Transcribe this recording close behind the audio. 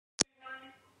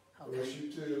Okay. Bless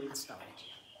you too. I started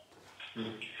you.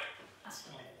 I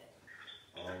started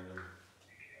it.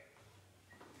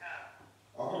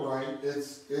 All right.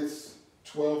 It's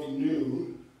 12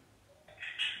 noon.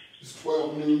 It's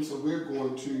 12 noon, so we're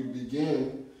going to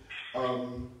begin.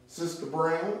 Sister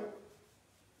Brown?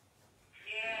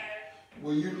 Yes.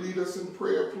 Will you lead us in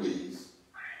prayer, please?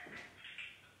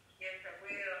 Yes, I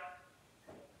will.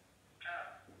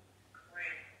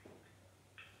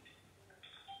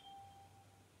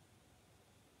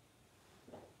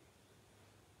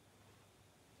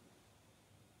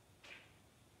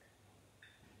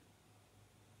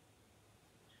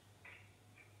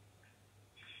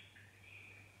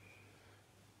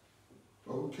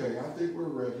 Okay, I think we're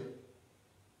ready.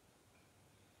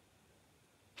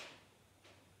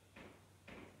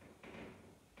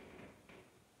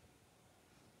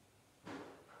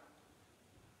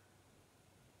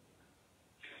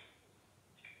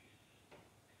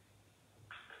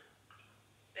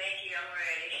 Thank you, I'm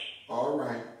ready. All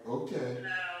right, okay.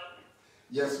 Hello.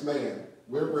 Yes, ma'am.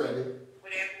 We're ready.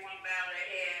 Would everyone bow their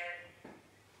heads?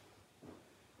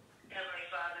 Heavenly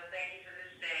Father, thank you for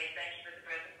this day. Thank you for the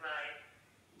breath of life.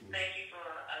 Thank you for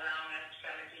allowing us to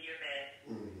come into your bed.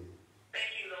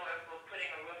 Thank you, Lord, for putting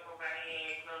a roof over our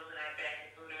head, closing our back,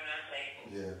 and food on our table.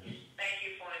 Yeah. Thank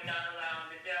you for not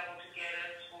allowing the devil to get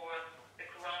us for the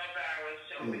coronavirus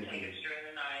to overtake us during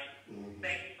the night.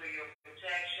 Thank you for your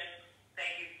protection.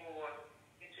 Thank you for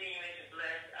continuing to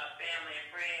bless our family and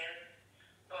friends.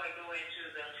 Lord, go into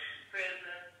the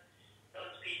prison,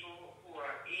 those people who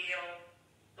are ill.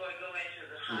 Lord, go into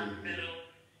the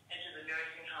hospital, into the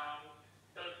nursing home,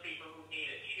 those people who need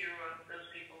a cure,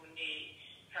 those people who need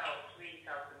help. Please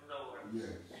help them, Lord.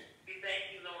 Yes. We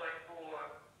thank you, Lord, for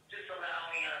just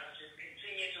allowing us to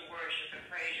continue to worship and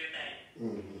praise your name.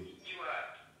 You are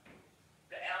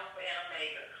the Alpha and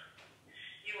Omega.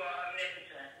 You are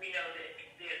omnipotent. We know that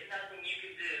there's nothing you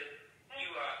can do.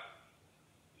 You are.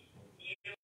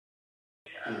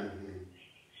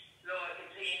 Lord,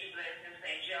 continue to bless New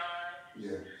St. John,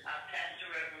 Yes. our pastor,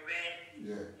 Reverend Redden,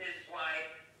 Yes. his wife,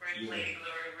 First Lady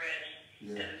Gloria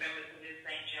Redden, and the members of New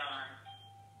St. John.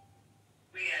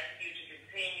 We ask you to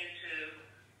continue to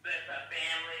bless our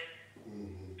families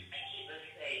and keep us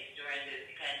safe during this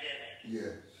pandemic.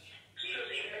 Yes. Jesus,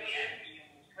 we ask you in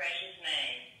his precious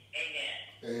name. Amen.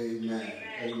 Amen.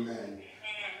 Amen.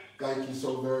 Thank you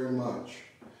so very much.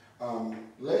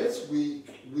 Last week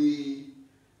we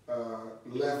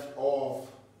left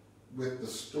off with the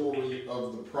story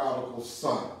of the prodigal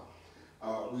son.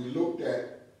 We looked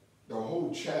at the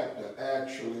whole chapter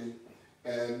actually,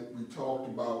 and we talked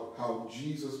about how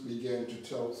Jesus began to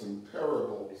tell some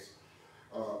parables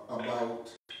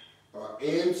about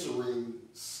answering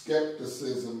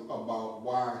skepticism about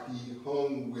why he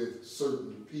hung with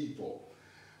certain people.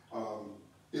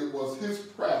 It was his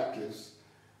practice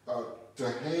to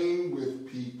hang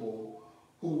with people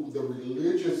who the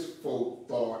religious folk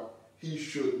thought he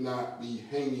should not be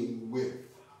hanging with.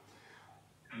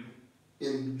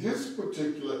 In this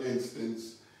particular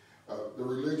instance, the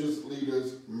religious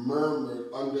leaders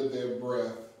murmured under their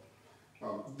breath,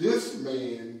 this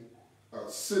man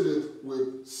sitteth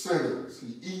with sinners.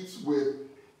 He eats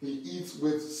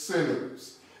with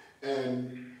sinners.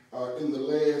 And in the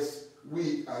last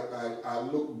week, I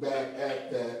looked back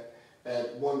at that,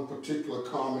 at one particular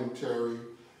commentary,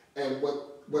 and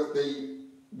what they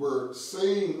were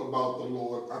saying about the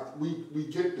Lord, we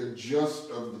get the gist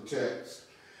of the text,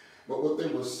 but what they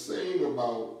were saying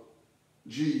about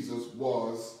Jesus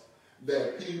was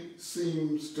that he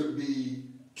seems to be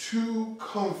too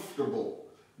comfortable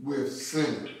with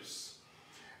sinners.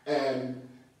 And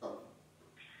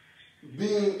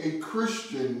being a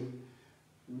Christian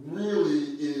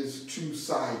really is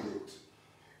two-sided.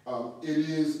 It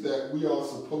is that we are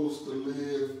supposed to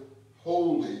live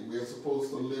holy. We're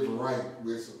supposed to live right.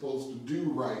 We're supposed to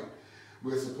do right.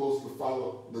 We're supposed to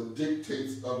follow the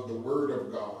dictates of the Word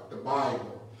of God, the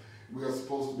Bible. We are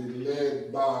supposed to be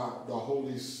led by the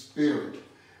Holy Spirit.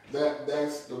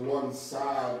 That's the one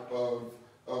side of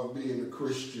being a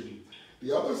Christian.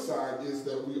 The other side is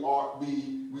that we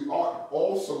ought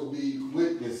also be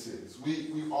witnesses.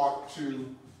 We ought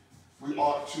to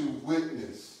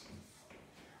witness.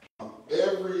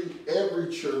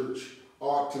 Every church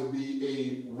ought to be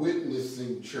a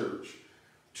witnessing church.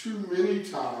 Too many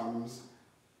times,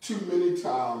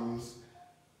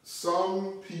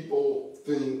 some people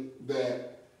think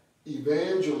that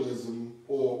evangelism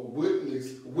or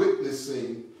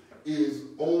witnessing is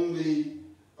only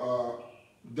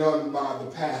done by the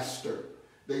pastor.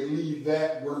 They leave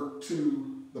that work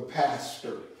to the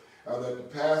pastor. That the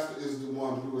pastor is the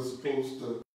one who is supposed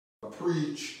to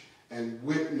preach and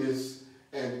witness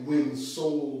and win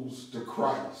souls to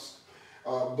Christ.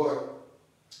 But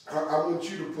I want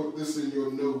you to put this in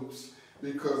your notes,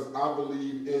 because I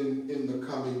believe in the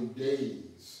coming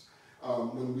days,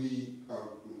 when we,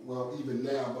 well, even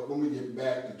now, but when we get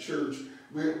back to church,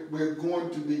 we're going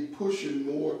to be pushing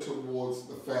more towards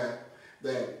the fact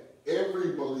that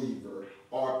every believer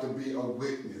ought to be a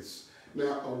witness.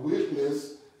 Now, a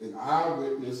witness, an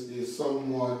eyewitness, is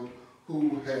someone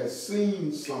who has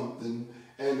seen something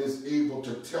and is able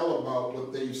to tell about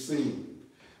what they've seen.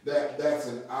 That's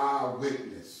an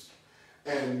eyewitness.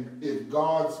 And if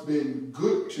God's been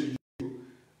good to you,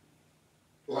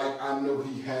 like I know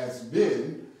he has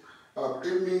been,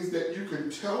 it means that you can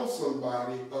tell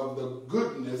somebody of the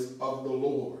goodness of the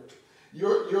Lord.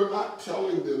 You're not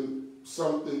telling them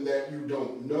something that you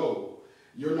don't know.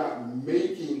 You're not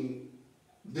making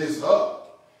this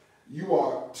up. You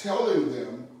are telling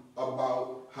them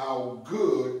about how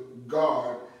good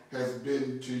God has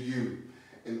been to you.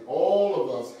 And all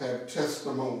of us have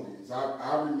testimonies.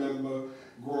 I remember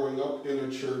growing up in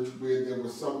a church where there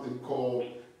was something called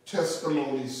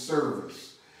testimony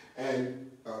service.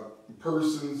 And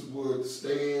persons would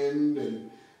stand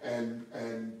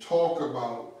and talk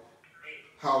about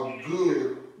how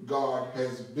good God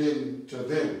has been to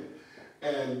them.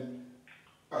 And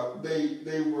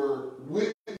they were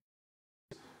witness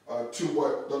to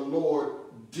what the Lord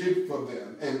did for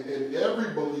them. And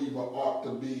every believer ought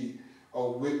to be a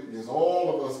witness.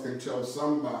 All of us can tell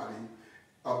somebody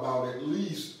about at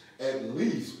least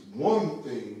one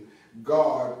thing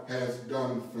God has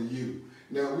done for you.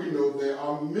 Now, we know there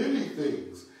are many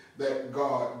things that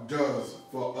God does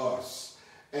for us.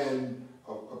 And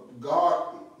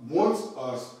God wants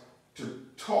us to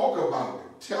talk about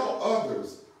it, tell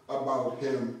others about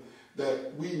him,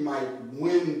 that we might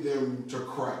win them to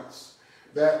Christ.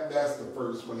 That's the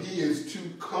first one. He is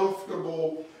too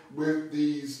comfortable with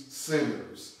these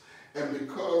sinners. And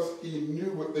because he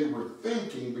knew what they were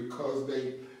thinking, because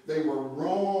they were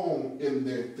wrong in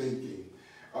their thinking,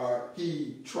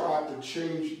 he tried to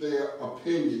change their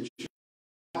opinion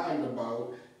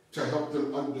about to help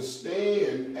them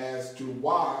understand as to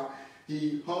why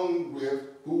he hung with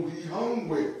who he hung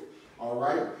with. All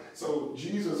right? So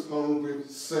Jesus hung with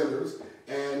sinners,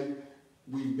 and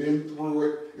we've been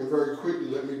through it. And very quickly,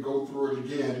 let me go through it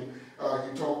again.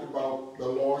 He talked about the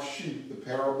lost sheep, the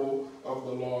parable of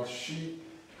the lost sheep,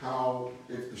 how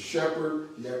if the shepherd,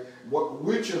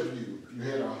 which of you, if you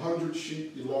had 100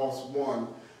 sheep, you lost one,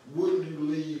 wouldn't you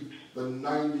leave the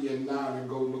 99 and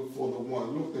go look for the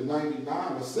one? Look, the 99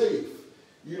 are safe.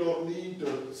 You don't need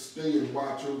to stay and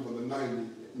watch over the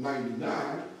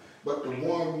 99, but the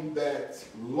one that's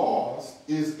lost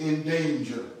is in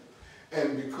danger.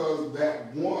 And because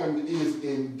that one is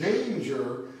in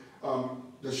danger,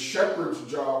 the shepherd's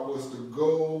job was to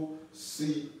go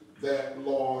seek that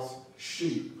lost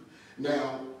sheep.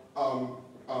 Now,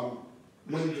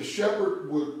 when the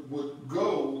shepherd would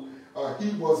go, he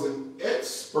was an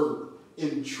expert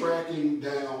in tracking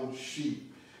down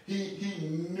sheep.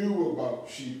 He knew about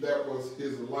sheep. That was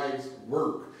his life's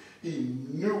work. He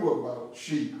knew about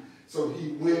sheep. So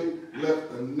he went,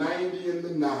 left the 90 and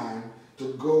the 9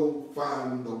 to go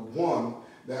find the one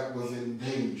that was in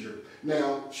danger.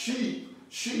 Now, sheep,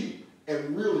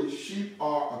 and really sheep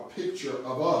are a picture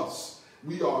of us.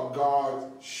 We are God's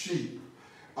sheep.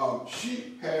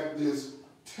 Sheep have this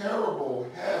terrible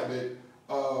habit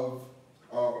of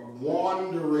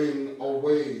wandering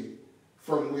away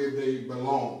from where they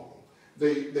belong.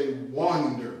 They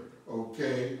wander,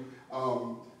 okay?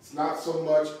 It's not so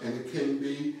much, and it can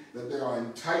be, that they are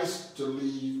enticed to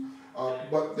leave,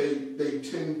 but they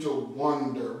tend to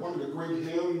wander. One of the great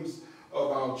hymns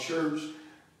of our church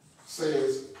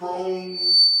says, prone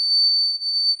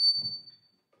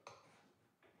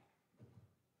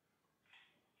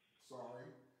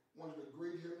one of the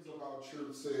great hymns of our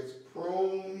church says,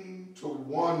 prone to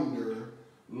wander,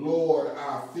 Lord,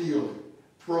 I feel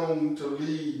it. Prone to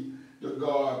leave the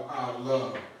God I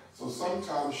love. So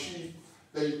sometimes sheep,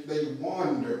 they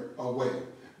wander away.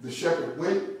 The shepherd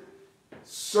went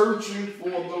searching for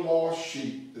the lost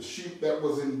sheep, the sheep that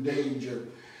was in danger,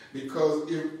 because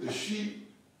if the sheep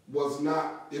was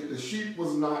not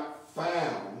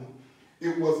found,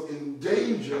 it was in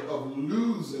danger of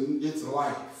losing its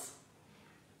life.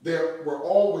 There were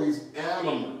always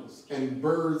animals and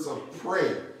birds of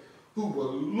prey who were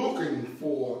looking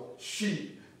for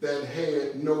sheep that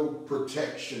had no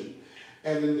protection.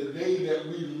 And in the day that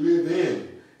we live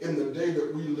in,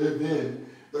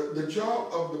 the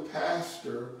job of the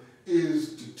pastor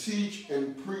is to teach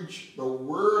and preach the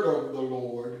word of the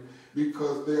Lord,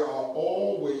 because there are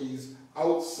always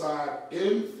outside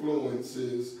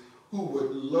influences who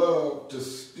would love to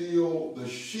steal the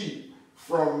sheep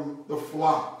from the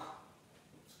flock.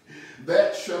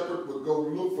 That shepherd would go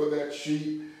look for that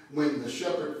sheep. When the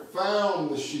shepherd found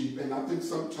the sheep, and I think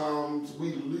sometimes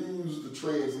we lose the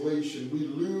translation, we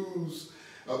lose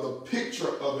the picture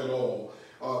of it all.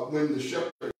 When the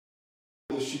shepherd found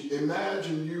the sheep,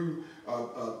 imagine you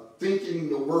thinking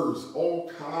the worst, all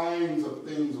kinds of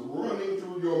things running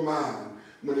through your mind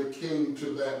when it came to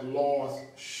that lost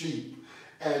sheep.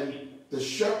 And the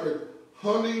shepherd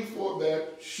hunting for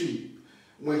that sheep,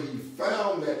 when he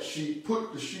found that sheep,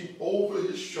 put the sheep over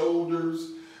his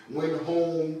shoulders, went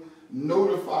home,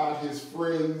 notified his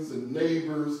friends and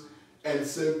neighbors, and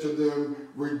said to them,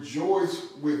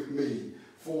 "Rejoice with me,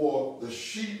 for the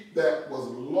sheep that was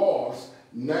lost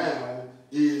now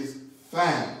is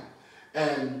found."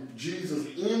 And Jesus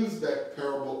ends that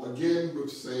parable again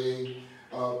with saying,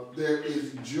 there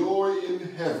is joy in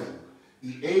heaven.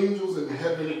 The angels in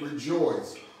heaven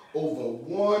rejoice over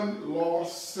one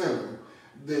lost sinner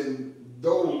than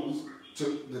those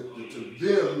to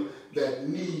them that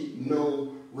need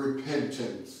no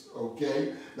repentance.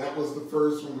 Okay, that was the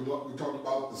first one. We talked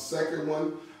about the second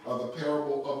one, the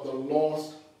parable of the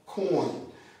lost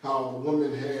coin. How the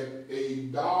woman had a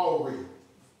dowry.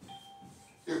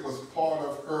 It was part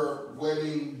of her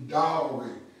wedding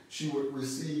dowry. She would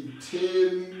receive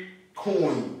 10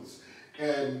 coins.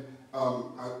 And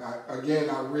again,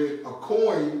 I read a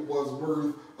coin was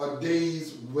worth a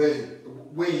day's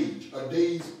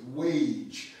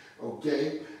wage,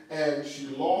 okay? And she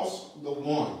lost the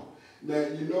one. Now,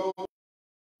 you know,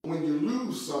 when you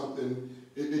lose something,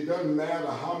 it doesn't matter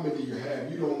how many you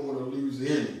have. You don't want to lose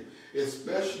any,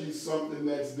 especially something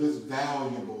that's this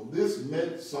valuable. This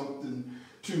meant something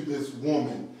to this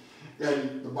woman.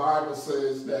 And the Bible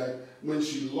says that when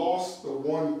she lost the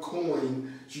one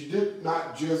coin, she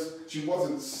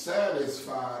wasn't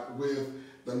satisfied with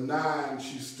the 9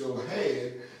 she still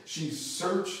had. She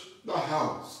searched the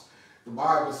house. The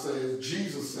Bible says,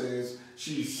 Jesus says,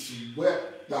 she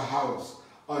swept the house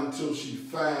until she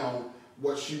found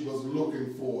what she was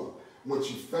looking for. When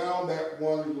she found that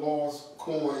one lost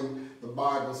coin, the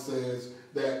Bible says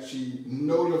that she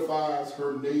notifies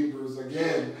her neighbors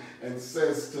again and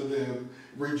says to them,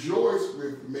 "Rejoice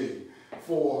with me,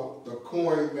 for the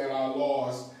coin that I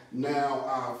lost, now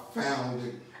I've found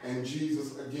it." And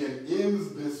Jesus again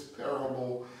ends this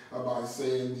parable by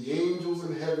saying, the angels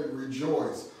in heaven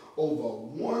rejoice over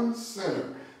one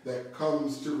sinner that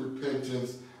comes to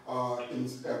repentance,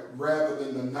 rather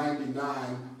than the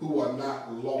 99 who are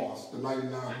not lost, the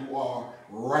 99 who are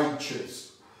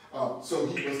righteous. So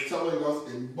he was telling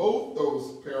us in both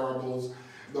those parables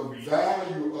the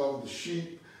value of the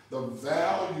sheep, the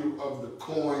value of the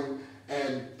coin,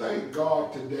 and thank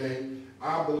God today,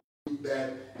 I believe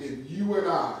that if you and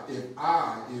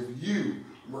if you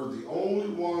were the only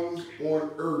ones on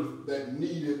earth that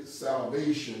needed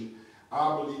salvation,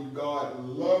 I believe God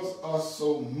loves us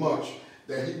so much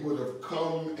that he would have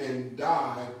come and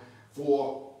died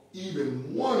for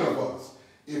even one of us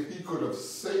if he could have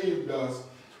saved us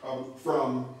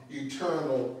from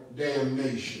eternal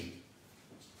damnation.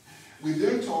 We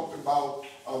then talked about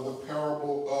the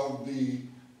parable of the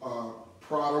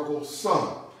prodigal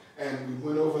son. And we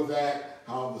went over that,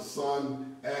 how the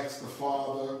son asked the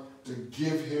father to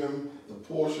give him the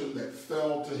portion that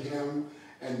fell to him,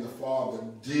 and the father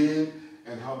did,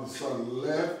 and how the son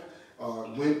left,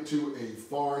 went to a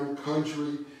foreign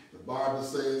country. The Bible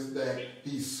says that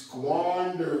he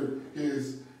squandered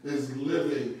his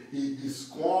living. He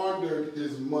squandered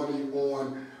his money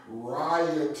on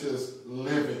riotous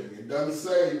living. It doesn't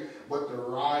say what the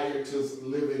riotous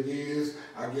living is.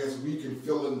 I guess we can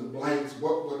fill in the blanks.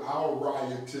 What would our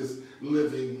riotous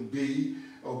living be?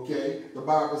 Okay, the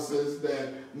Bible says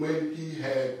that when he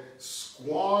had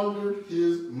squandered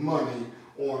his money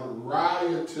on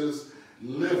riotous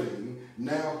living,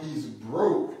 now he's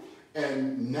broke,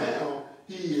 and now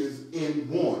he is in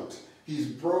want. He's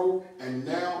broke, and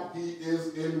now he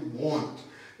is in want.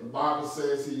 The Bible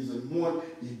says he's in want.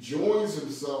 He joins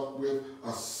himself with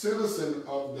a citizen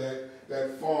of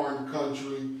that foreign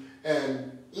country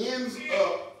and ends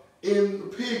up in the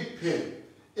pig pen.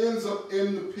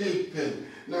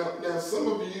 Now, some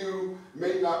of you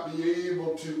may not be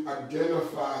able to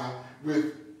identify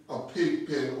with a pig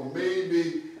pen, or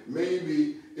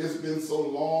maybe it's been so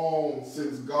long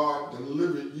since God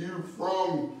delivered you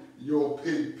from your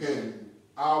pig pen,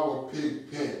 our pig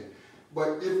pen.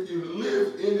 But if you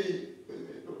live any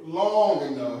long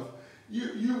enough,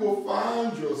 you will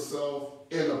find yourself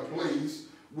in a place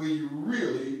where you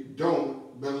really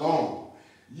don't belong.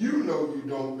 You know you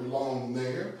don't belong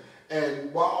there,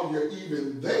 And while you're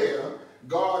even there,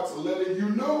 God's letting you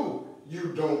know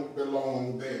you don't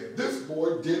belong there. This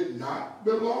boy did not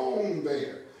belong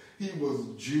there. He was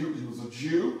a Jew,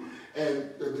 and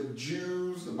the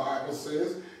Jews, the Bible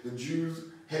says, the Jews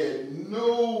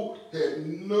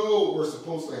were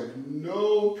supposed to have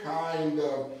no kind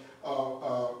of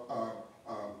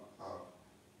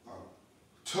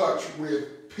touch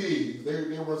with pigs.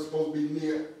 They weren't supposed to be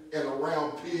near and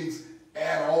around pigs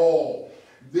at all.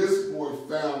 This boy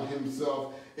found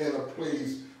himself in a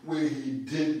place where he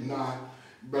did not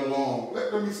belong.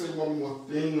 Let me say one more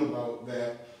thing about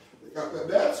that.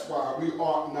 That's why we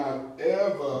ought not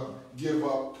ever give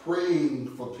up praying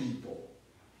for people.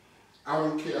 I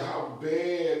don't care how bad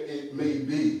it may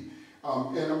be.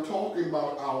 And I'm talking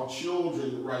about our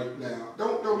children right now.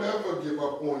 Don't ever give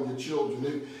up on your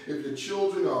children. If your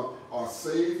children are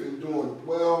safe and doing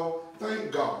well,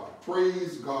 thank God.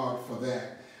 Praise God for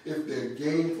that. If they're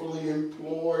gainfully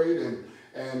employed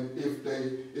and if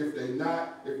they're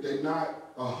not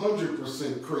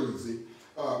 100% crazy,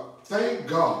 thank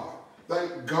God.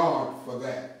 Thank God for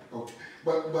that. Okay.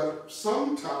 But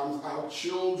sometimes our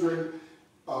children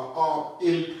are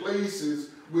in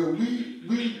places where we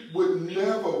would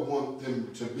never want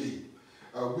them to be.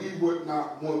 We would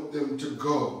not want them to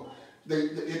go.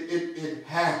 It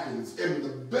happens. In the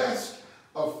best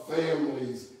of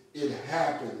families, it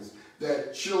happens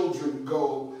that children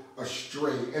go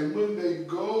astray. And when they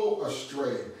go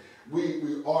astray,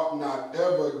 we ought not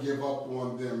ever give up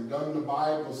on them. Doesn't the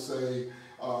Bible say,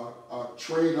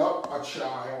 train up a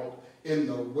child in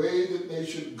the way that they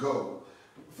should go?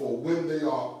 For when they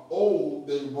are old,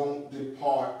 they won't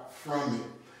depart from it.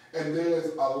 And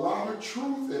there's a lot of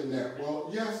truth in that. Well,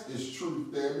 yes, it's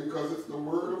truth there because it's the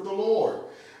word of the Lord.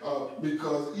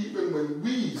 Because even when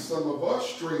some of us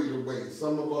strayed away,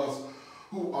 some of us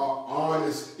who are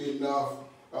honest enough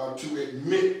to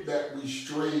admit that we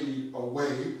strayed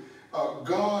away,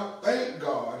 God, thank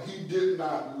God, he did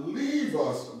not leave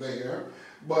us there,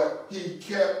 but he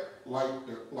kept, like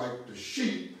the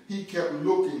sheep, he kept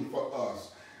looking for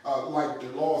us. Like the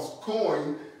lost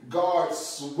coin, God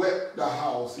swept the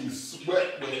house. He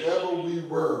swept wherever we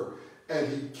were. And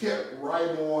he kept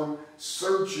right on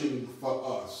searching for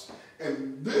us.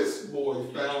 And this boy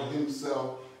found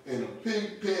himself in a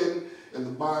pig pen. And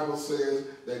the Bible says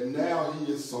that now he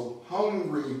is so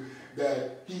hungry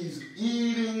that he's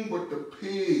eating what the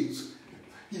pigs,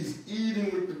 he's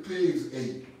eating what the pigs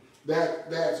ate.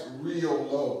 That's real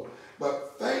low.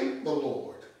 But thank the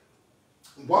Lord.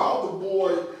 While the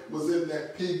boy was in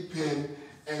that pig pen,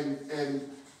 and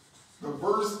the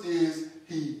verse is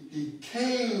he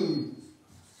came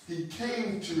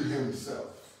to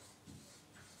himself.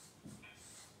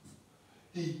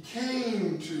 He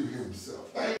came to himself.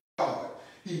 Thank God.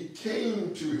 He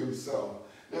came to himself.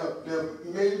 Now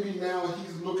maybe now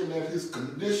he's looking at his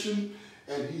condition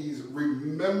and he's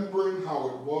remembering how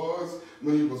it was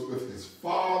when he was with his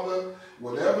father.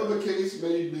 Whatever the case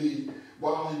may be,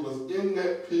 while he was in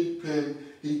that pig pen,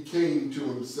 he came to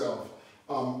himself.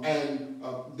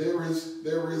 There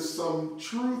is some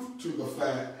truth to the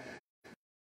fact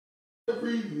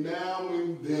every now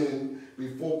and then,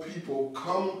 before people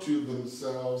come to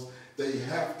themselves, they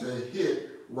have to hit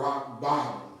rock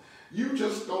bottom. You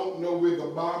just don't know where the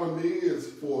bottom is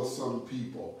for some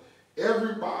people.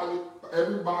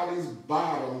 Everybody's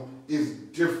bottom is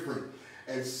different.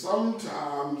 And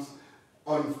sometimes,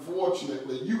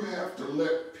 unfortunately, you have to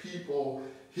let people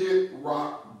hit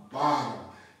rock bottom.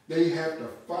 They have to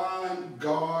find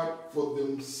God for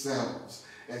themselves.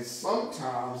 And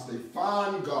sometimes they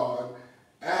find God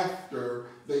after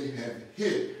they have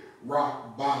hit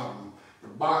rock bottom. The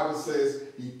Bible says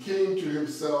he came to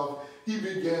himself. He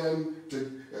began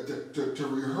to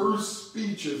rehearse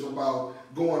speeches about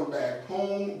going back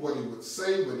home, what he would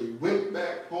say when he went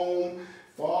back home.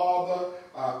 Father,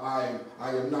 I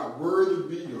am not worthy to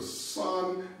be your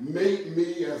son. Make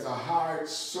me as a hired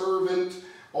servant.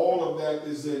 All of that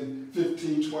is in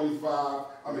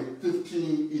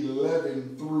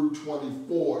 15:11 through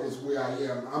 24 is where I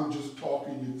am. I'm just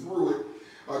talking you through it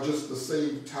just to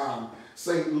save time.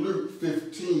 St. Luke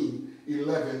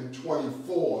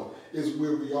 15:11-24 is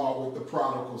where we are with the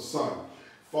prodigal son.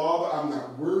 Father, I'm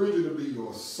not worthy to be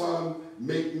your son.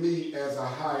 Make me as a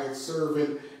hired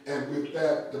servant. And with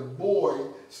that, the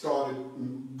boy started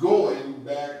going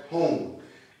back home.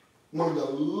 One of the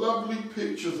lovely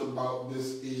pictures about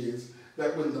this is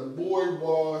that when the boy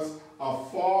was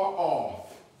afar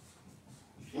off,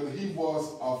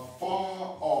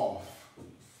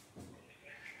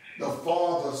 the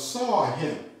father saw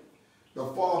him. The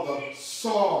father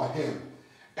saw him.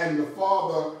 And the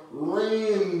father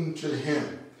ran to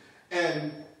him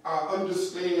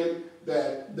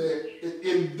understand that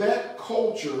in that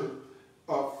culture,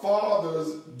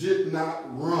 fathers did not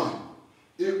run.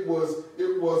 It was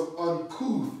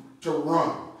uncouth to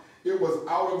run. It was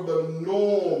out of the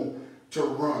norm to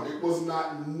run. It was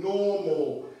not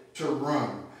normal to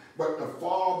run. But the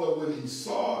father, when he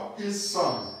saw his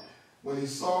son,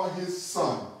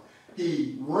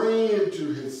 he ran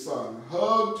to his son,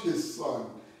 hugged his son,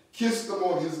 kissed him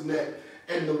on his neck.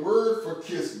 And the word for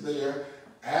kiss there,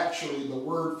 actually the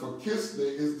word for kiss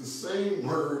there is the same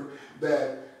word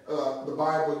that the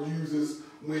Bible uses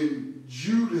when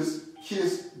Judas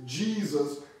kissed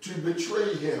Jesus to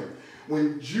betray him.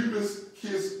 When Judas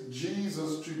kissed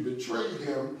Jesus to betray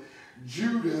him,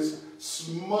 Judas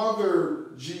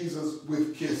smothered Jesus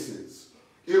with kisses.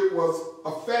 It was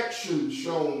affection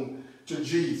shown to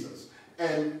Jesus.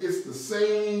 And it's the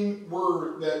same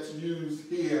word that's used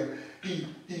here. He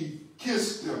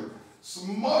kissed him,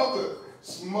 smothered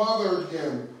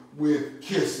him with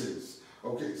kisses.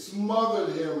 Okay,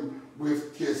 smothered him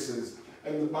with kisses.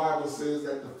 And the Bible says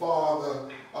that the father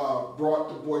brought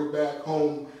the boy back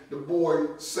home. The boy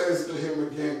says to him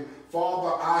again,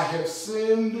 "Father, I have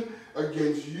sinned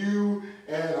against you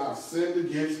and I've sinned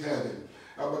against heaven."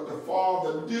 But the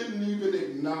father didn't even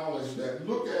acknowledge that.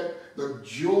 Look at the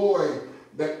joy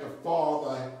that the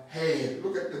father had.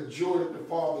 Look at the joy that the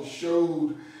father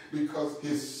showed because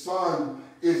his son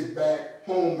is back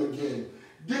home again.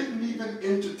 Didn't even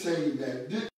entertain that.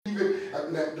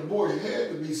 That the boy had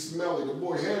to be smelly. The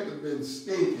boy had to have been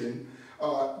stinking.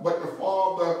 But the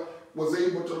father was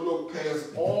able to look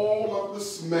past all of the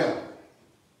smell.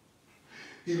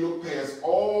 He looked past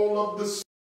all of the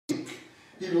stink.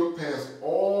 He looked past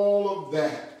all of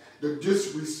that. The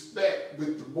disrespect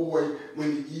with the boy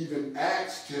when he even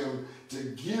asked him to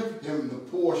give him the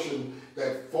portion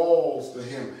that falls to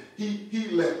him. He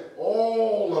let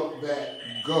all of that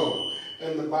go.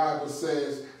 And the Bible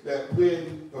says that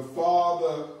when the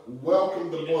father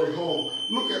welcomed the boy home,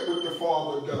 look at what the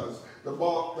father does. The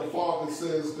father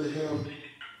says to him,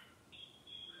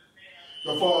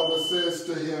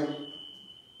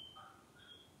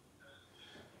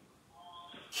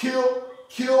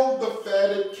 kill the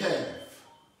fatted calf.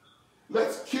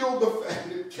 Let's kill the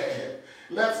fatted calf.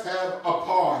 Let's have a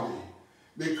party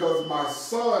because my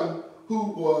son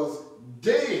who was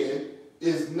dead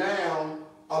is now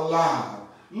alive.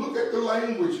 Look at the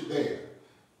language there.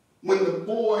 When the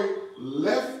boy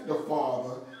left the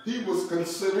father, he was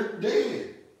considered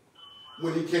dead.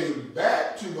 When he came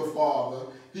back to the father,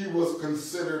 he was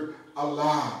considered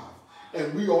alive.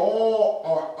 And we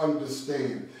all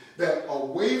understand that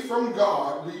away from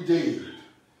God, we dead.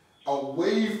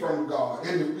 Away from God.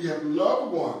 And if we have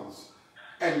loved ones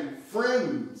and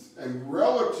friends and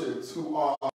relatives who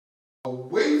are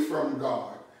away from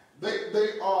God,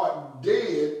 they are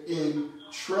dead in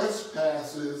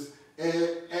trespasses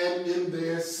and in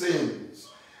their sins.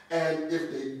 And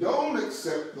if they don't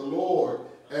accept the Lord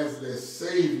as their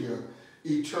Savior,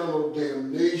 eternal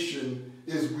damnation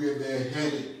is where they're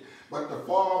headed. But the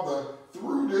Father,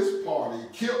 through this party,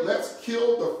 let's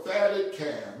kill the fatted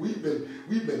calf. We've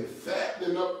been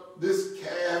fattening up this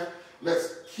calf.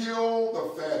 Let's kill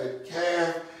the fatted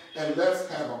calf and let's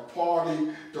have a party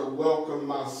to welcome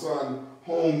my son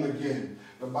home again.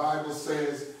 The Bible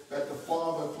says that the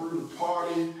father threw the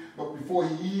party, but before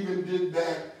he even did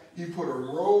that, he put a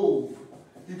robe.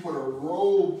 He put a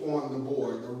robe on the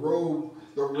boy.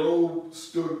 The robe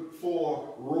stood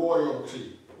for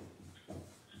royalty.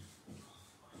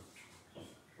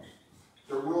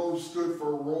 The robe stood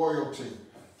for royalty.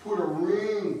 Put a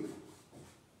ring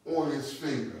on his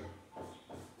finger.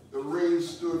 The ring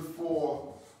stood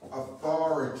for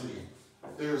authority.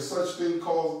 There's such thing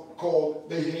called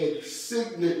they had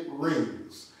signet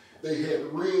rings. They had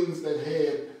rings that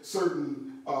had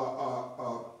certain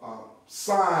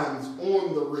signs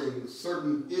on the ring,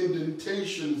 certain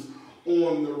indentations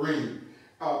on the ring.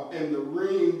 And the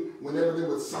ring, whenever they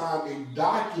would sign a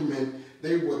document,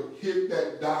 they would hit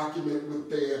that document with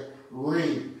their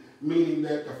ring, meaning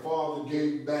that the father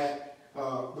gave back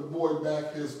the boy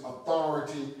back his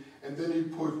authority, and then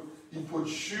he put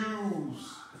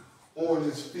shoes on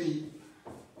his feet,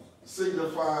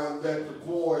 signifying that the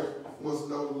boy was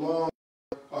no longer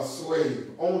a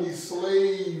slave. Only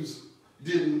slaves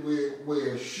didn't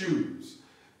wear shoes.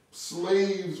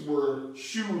 Slaves were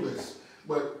shoeless,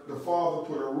 but the father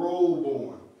put a robe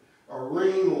on, a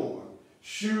ring on,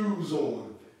 shoes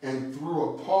on, and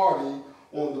threw a party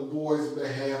on the boy's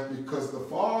behalf because the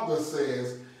father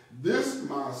says, this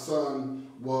my son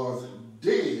was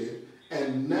dead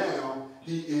and now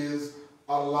he is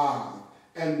alive.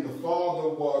 And the father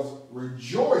was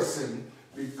rejoicing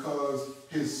because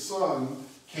his son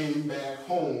came back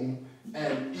home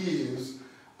and is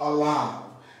alive.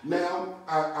 Now,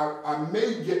 I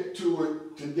may get to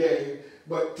it today,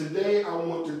 but today I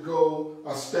want to go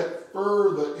a step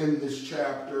further in this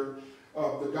chapter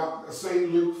of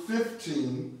St. Luke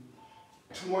 15,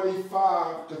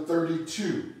 25 to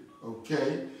 32.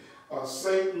 Okay?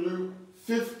 St. Luke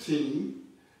 15,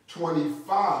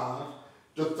 25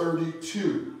 to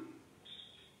 32.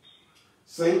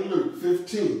 St. Luke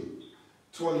 15,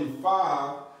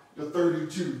 25 to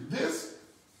 32. This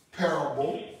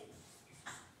parable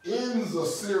ends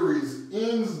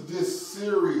this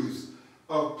series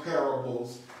of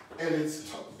parables, and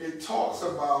it talks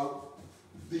about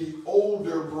the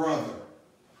older brother.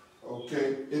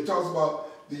 Okay? It talks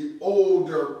about the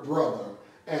older brother.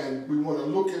 And we want to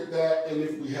look at that, and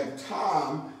if we have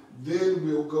time, then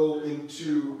we'll go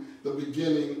into the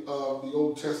beginning of the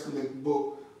Old Testament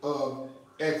book of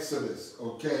Exodus.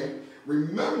 Okay?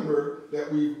 Remember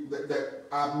that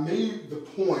I made the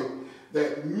point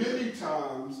that many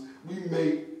times we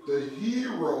make the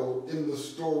hero in the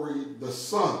story the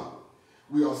son.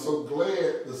 We are so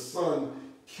glad the son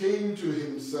came to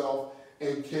himself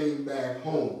and came back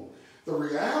home. The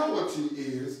reality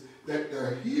is that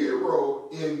the hero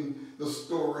in the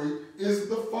story is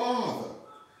the father.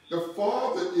 The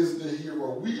father is the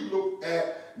hero. We look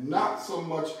at not so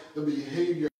much the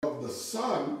behavior of the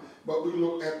son, but we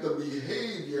look at the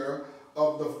behavior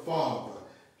of the father.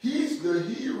 He's the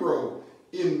hero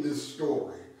in this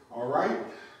story, all right?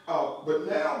 But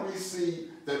now we see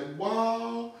that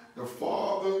while the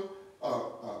father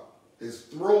is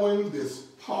throwing this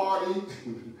party,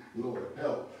 Lord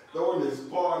help, throwing this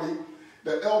party,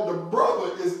 the elder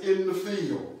brother is in the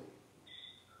field.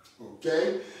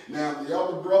 Okay? Now, the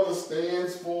elder brother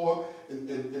stands for,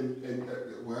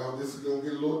 well, this is going to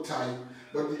get a little tight,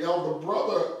 but the elder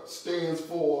brother stands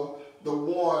for the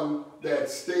one that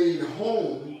stayed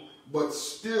home, but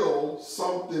still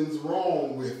something's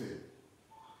wrong with him.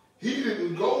 He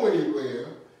didn't go anywhere,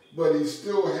 but he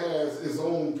still has his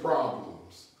own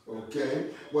problems. Okay?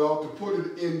 Well, to put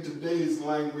it in today's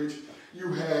language,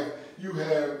 you have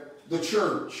the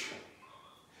church.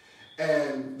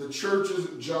 And the church's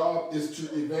job is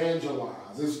to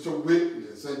evangelize, is to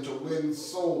witness, and to win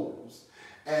souls,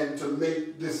 and to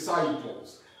make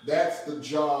disciples. That's the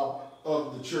job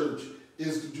of the church,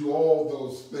 is to do all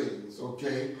those things,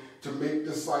 okay? To make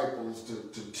disciples,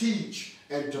 to teach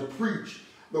and to preach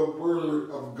the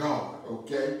word of God,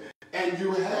 okay? And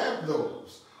you have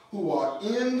those who are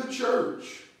in the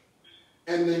church,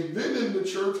 and they've been in the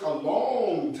church a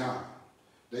long time.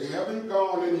 They haven't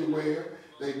gone anywhere.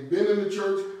 They've been in the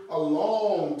church a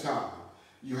long time.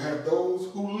 You have those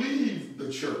who leave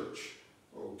the church,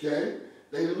 okay?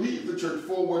 They leave the church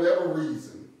for whatever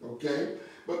reason, okay?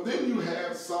 But then you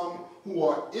have some who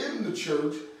are in the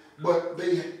church, but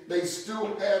they still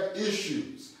have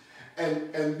issues.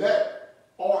 And that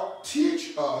ought to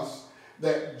teach us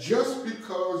that just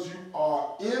because you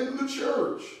are in the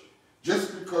church,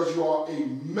 just because you are a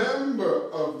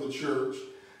member of the church,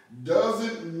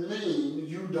 doesn't mean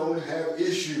you don't have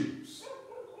issues.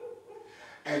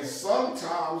 And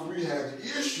sometimes we have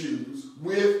issues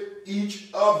with each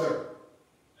other.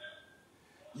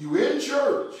 You in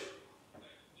church,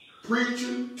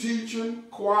 preaching, teaching,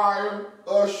 choir,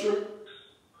 usher,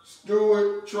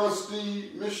 steward,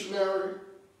 trustee, missionary.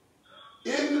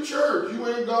 In the church, you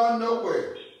ain't gone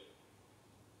nowhere.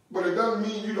 But it doesn't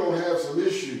mean you don't have some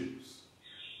issues.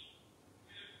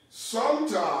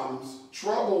 Sometimes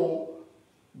trouble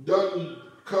doesn't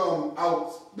come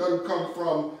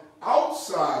from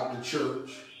outside the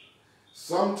church.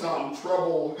 Sometimes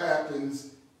trouble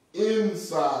happens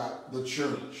inside the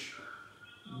church.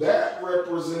 That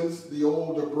represents the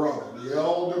older brother, the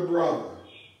elder brother.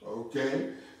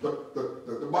 Okay?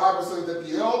 The Bible says that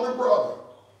the elder brother,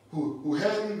 who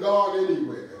hadn't gone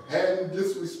anywhere, hadn't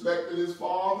disrespected his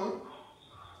father,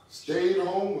 stayed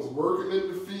home, was working in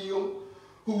the field,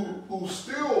 who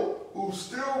still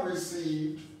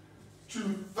received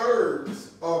 2/3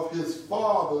 of his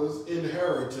father's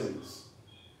inheritance.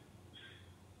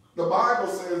 The Bible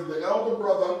says the elder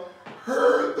brother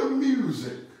heard the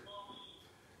music.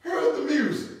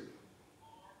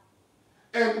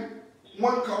 And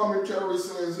one commentary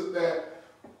says that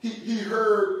he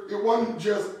heard, it wasn't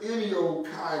just any old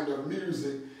kind of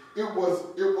music. It was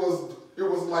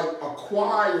like a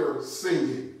choir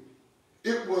singing.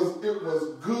 It was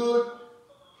good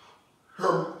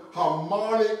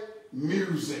harmonic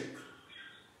music.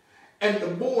 And the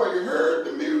boy heard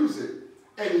the music,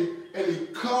 and he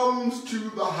comes to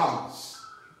the house.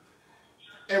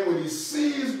 And when he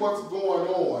sees what's going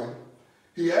on,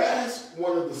 he asks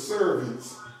one of the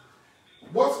servants,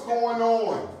 what's going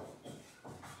on?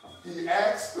 He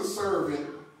asked the servant,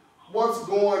 what's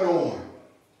going on?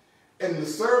 And the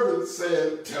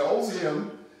servant tells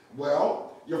him,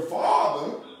 well, your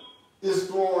father is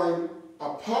throwing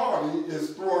a party,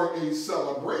 is throwing a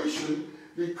celebration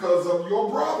because of your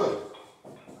brother.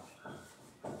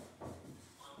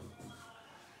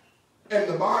 And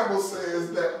the Bible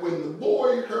says that when the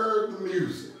boy heard the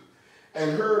music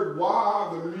and heard why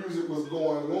the music was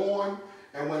going on,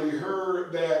 and when he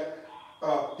heard that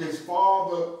his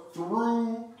father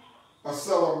threw a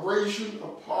celebration, a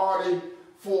party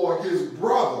for his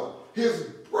brother,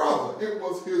 it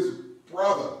was his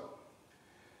brother.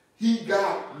 He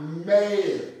got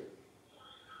mad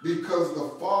because the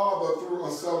father threw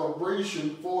a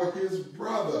celebration for his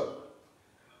brother.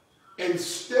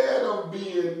 Instead of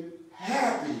being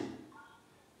happy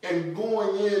and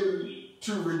going in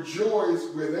to rejoice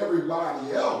with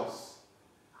everybody else,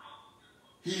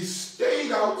 he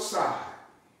stayed outside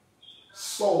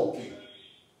sulking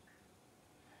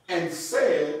and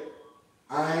said,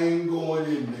 I ain't going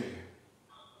in there.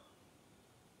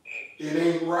 It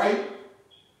ain't right.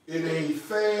 It ain't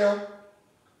fair.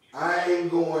 I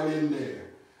ain't going in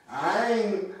there. I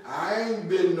ain't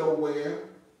been nowhere.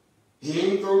 He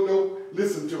ain't throw no,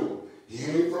 listen to him, he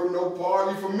ain't throw no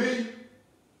party for me.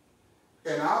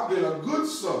 And I've been a good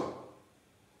son.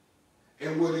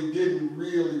 And what he didn't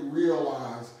really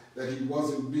realize that he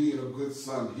wasn't being a good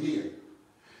son here.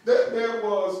 There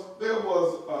was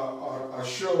a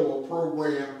show, a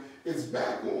program, it's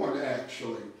back on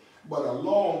actually, but a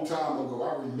long time ago,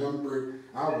 I remember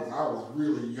I was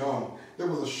really young. There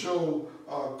was a show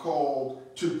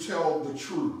called To Tell the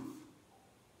Truth.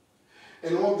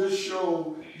 And on this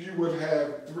show, you would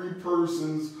have three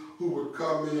persons who would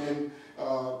come in.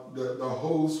 The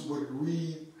host would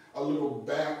read a little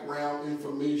background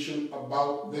information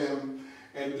about them,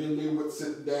 and then they would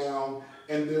sit down,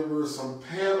 and there were some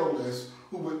panelists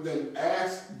who would then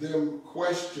ask them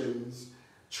questions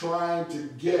trying to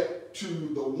get to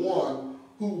the one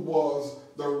who was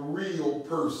the real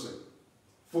person.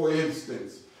 For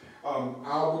instance,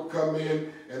 I would come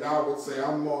in and I would say,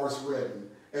 I'm Morris Redden.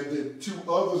 And then two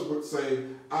others would say,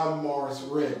 I'm Morris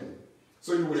Redden.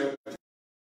 So you would have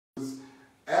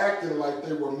acting like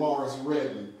they were Morris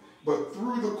Redden. But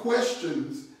through the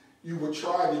questions, you would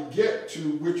try to get to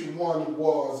which one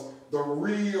was the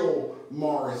real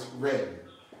Morris Redden.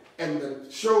 And the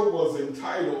show was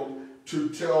entitled To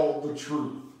Tell the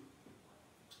Truth.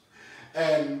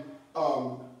 And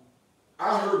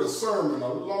I heard a sermon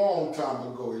a long time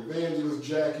ago, Evangelist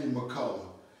Jackie McCullough.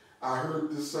 I heard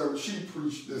this sermon, she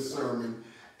preached this sermon,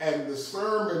 and the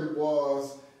sermon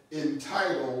was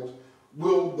entitled,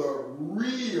 Will the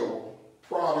Real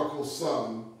Prodigal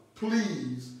Son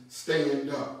Please Stand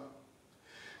Up?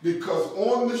 Because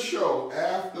on the show,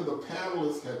 after the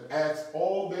panelists had asked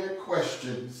all their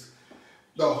questions,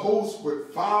 the host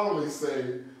would finally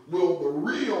say, will the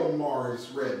real Morris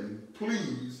Redden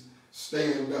please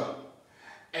stand up?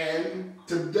 And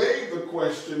today the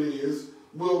question is,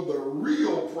 will the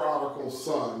real prodigal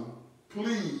son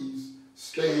please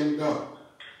stand up?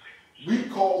 We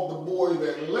called the boy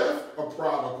that left a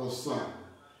prodigal son.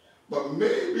 But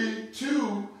maybe,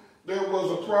 too, there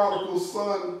was a prodigal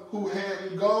son who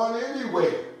hadn't gone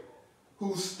anywhere,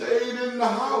 who stayed in the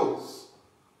house,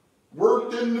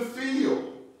 worked in the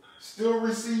field, still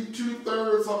received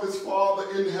 2/3 of his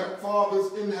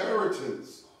father's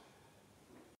inheritance.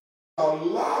 A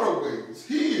lot of ways,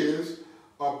 he is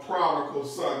a prodigal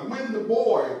son. When the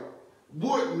boy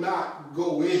would not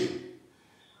go in,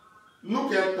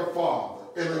 look at the father.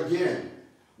 And again,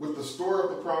 with the story of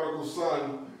the prodigal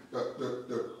son,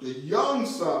 the young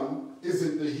son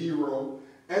isn't the hero,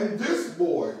 and this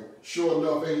boy, sure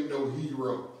enough, ain't no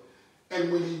hero.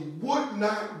 And when he would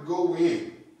not go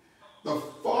in, the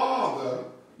father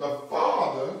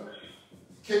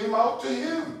came out to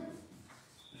him.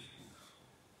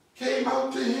 Came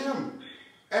out to him,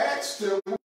 asked him,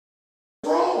 what's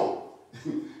wrong?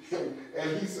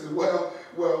 And he said, well,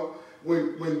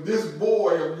 when this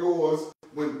boy of yours,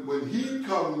 when he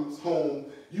comes home,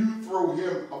 you throw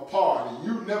him a party.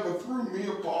 You never threw me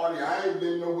a party. I ain't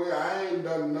been nowhere. I ain't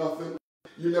done nothing.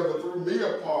 You never threw me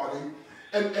a party.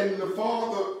 And the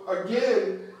father,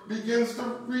 again, begins to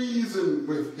reason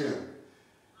with him.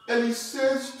 And he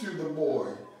says to the boy,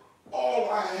 all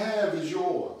I have is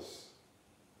yours.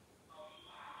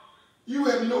 You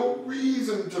had no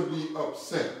reason to be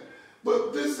upset,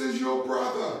 but this is your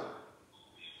brother.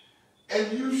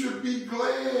 And you should be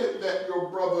glad that your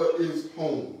brother is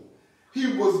home.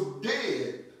 He was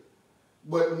dead,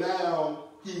 but now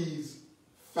he's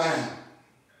found.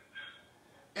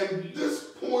 And this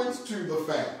points to the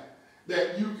fact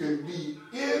that you can be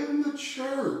in the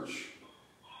church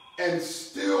and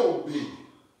still be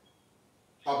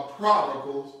a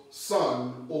prodigal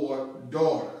son or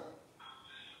daughter.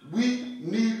 We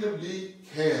need to be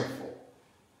careful.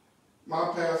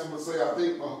 My pastor would say, I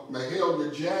think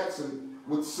Mahalia Jackson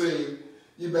would say,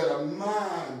 you better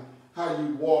mind how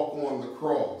you walk on the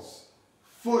cross.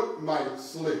 Foot might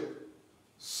slip,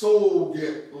 soul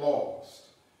get lost.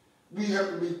 We have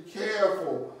to be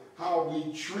careful how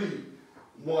we treat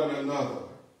one another.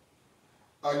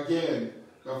 Again,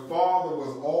 the Father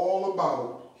was all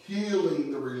about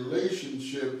healing the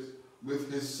relationships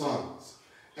with his sons.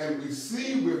 And we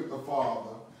see with the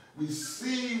Father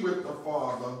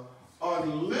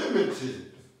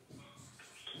unlimited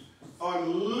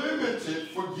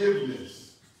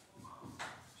forgiveness.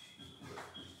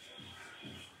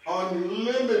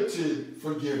 Unlimited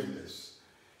forgiveness.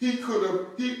 He could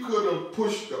have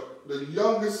pushed the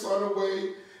youngest son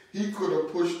away. He could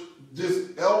have pushed this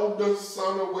elder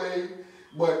son away,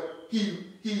 but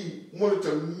he wanted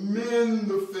to mend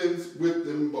the fence with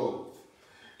them both.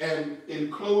 And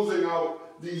in closing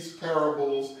out these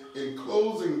parables, in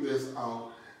closing this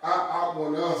out, I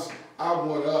want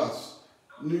us,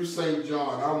 New St.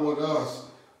 John, I want us,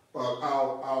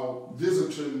 our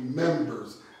visiting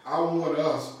members, I want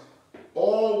us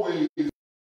always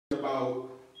about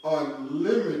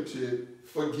unlimited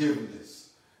forgiveness.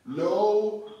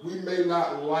 No, we may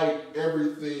not like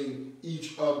everything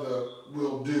each other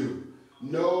will do.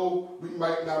 No, we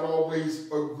might not always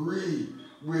agree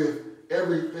with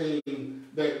everything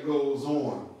that goes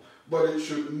on. But it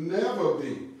should never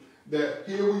be that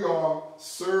here we are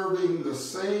serving the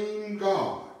same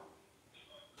God,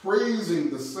 praising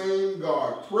the same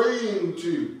God, praying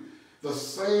to the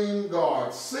same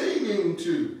God, singing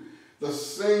to the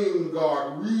same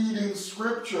God, reading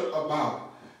scripture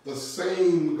about the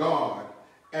same God,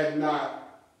 and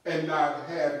not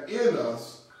have in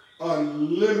us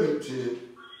unlimited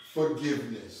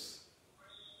forgiveness.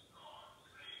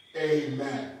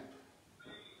 Amen.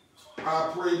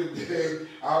 I pray today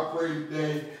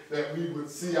that we would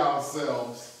see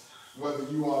ourselves, whether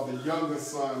you are the younger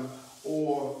son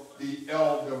or the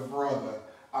elder brother.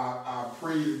 I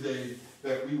pray today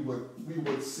that we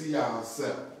would see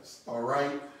ourselves. All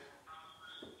right.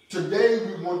 Today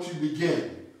we want to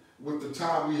begin with the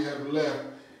time we have left.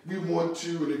 We want to,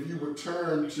 and if you would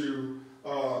turn to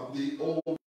the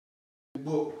old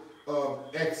book of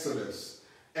Exodus,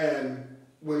 and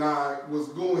when I was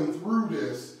going through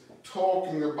this,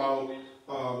 talking about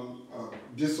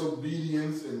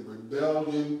disobedience and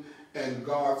rebellion and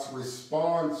God's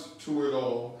response to it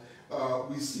all,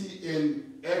 we see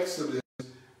in Exodus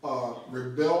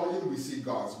rebellion, we see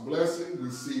God's blessing,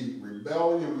 we see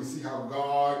rebellion, we see how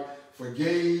God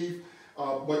forgave.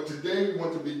 But today we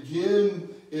want to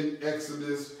begin in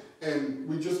Exodus, and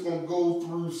we're just going to go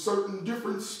through certain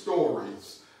different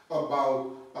stories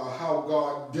about how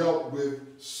God dealt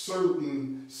with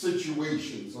certain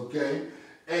situations, okay?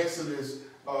 Exodus,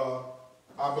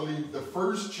 I believe the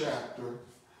first chapter,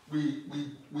 we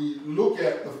look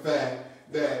at the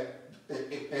fact that,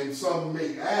 and some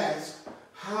may ask,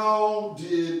 how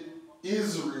did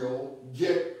Israel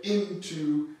get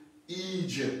into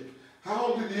Egypt?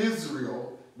 How did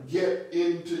Israel get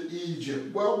into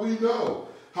Egypt? Well, we know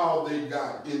how they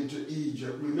got into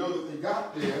Egypt. We know that they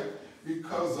got there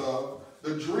because of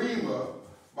the dreamer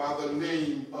by the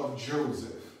name of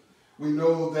Joseph. We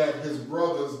know that his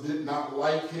brothers did not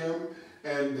like him,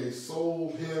 and they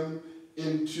sold him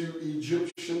into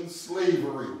Egyptian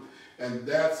slavery. And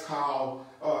that's how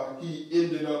he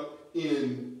ended up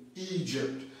in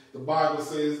Egypt. The Bible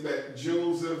says that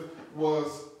Joseph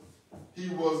was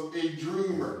a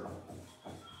dreamer.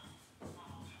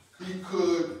 He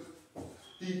could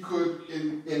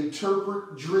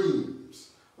interpret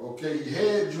dreams. Okay, he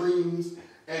had dreams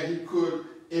and he could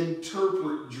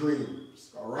interpret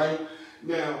dreams. All right.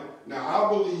 Now I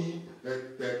believe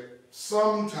that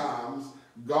sometimes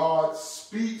God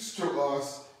speaks to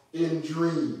us in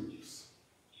dreams.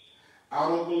 I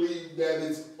don't believe that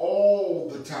it's all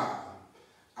the time.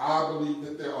 I believe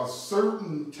that there are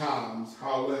certain times,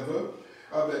 however,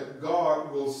 that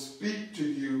God will speak to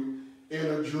you in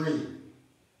a dream.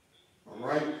 All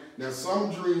right? Now,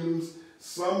 some dreams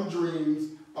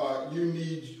you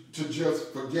need to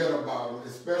just forget about them,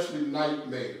 especially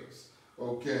nightmares,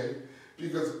 okay?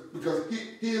 Because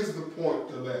here's the point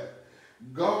to that.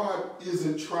 God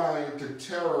isn't trying to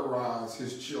terrorize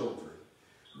his children.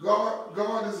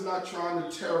 God is not trying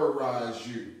to terrorize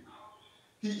you.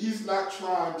 He's not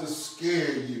trying to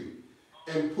scare you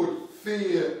and put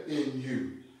fear in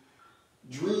you.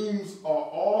 dreams are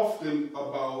often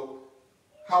about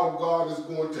how God is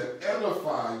going to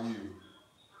edify you,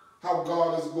 how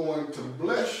God is going to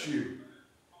bless you,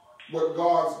 what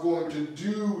God's going to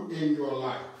do in your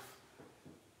life.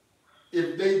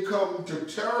 If they come to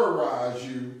terrorize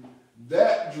you,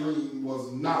 that dream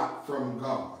was not from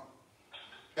God.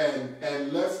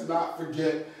 And let's not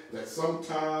forget that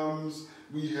sometimes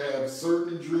we have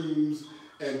certain dreams,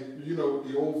 and you know,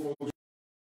 the old folks,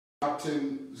 I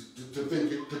tend to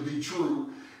think it to be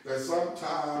true, that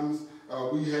sometimes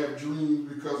we have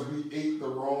dreams because we ate the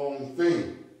wrong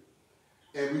thing.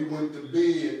 And we went to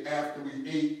bed after we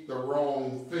ate the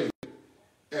wrong thing.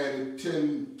 And it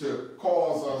tend to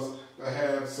cause us to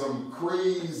have some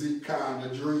crazy kind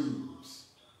of dreams.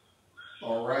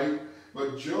 All right?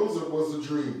 But Joseph was a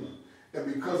dreamer.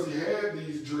 And because he had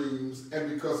these dreams, and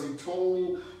because he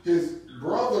told his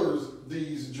brothers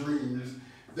these dreams,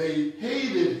 they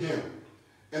hated him.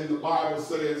 And the Bible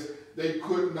says they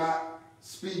could not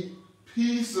speak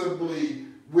peaceably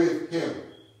with him.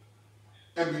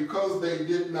 And because they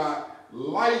did not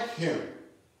like him,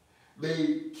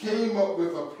 they came up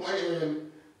with a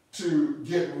plan to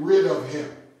get rid of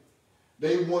him.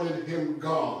 They wanted him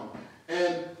gone.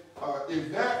 And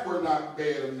if that were not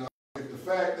bad enough, if the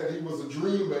fact that he was a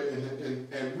dreamer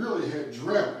and really had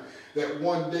dreamt that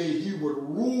one day he would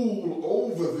rule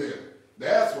over them,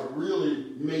 that's what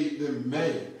really made them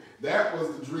mad. That was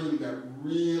the dream that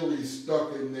really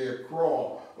stuck in their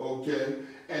craw, okay?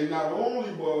 And not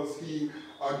only was he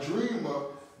a dreamer,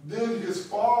 then his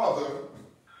father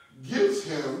gives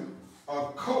him a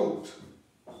coat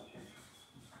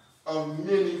of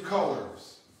many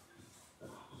colors.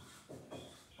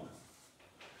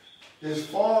 His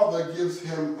father gives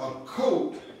him a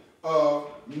coat of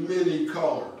many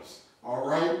colors. All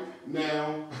right?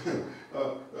 Now,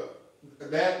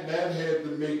 that had to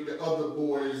make the other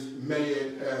boys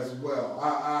mad as well.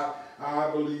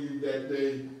 I believe that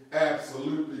they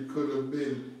absolutely could have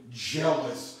been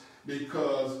jealous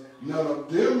because none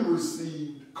of them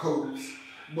received coats,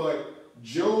 but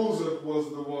Joseph was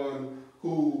the one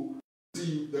who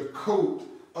received the coat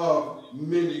of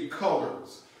many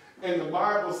colors. And the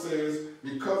Bible says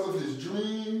because of his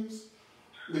dreams,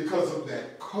 because of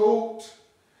that coat,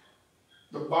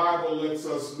 the Bible lets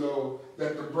us know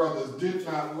that the brothers did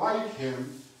not like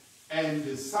him and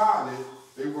decided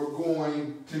they were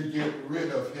going to get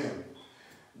rid of him.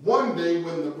 One day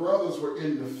when the brothers were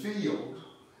in the field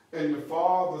and the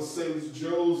father sends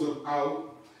Joseph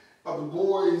out, the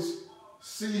boys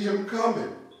see him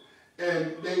coming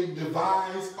and they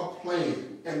devise a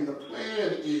plan. And the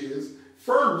plan is,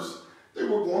 first, they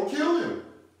were going to kill him.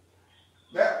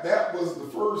 That was the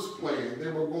first plan.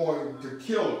 They were going to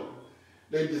kill him.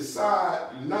 They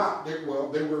decide not, they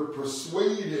were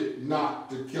persuaded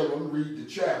not to kill him. Read the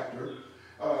chapter.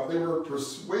 They were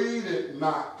persuaded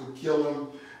not to kill him,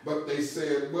 but they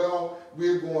said, well,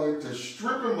 we're going to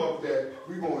strip him of that.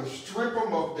 We're going to strip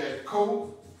him of that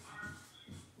coat.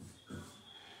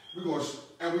 We're going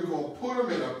to put him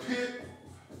in a pit.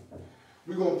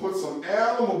 We're going to put some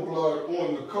animal blood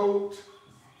on the coat.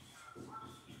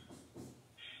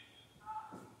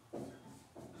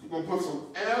 We're going to put some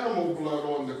animal blood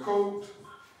on the coat,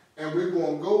 and we're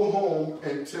going to go home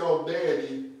and tell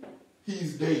Daddy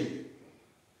he's dead.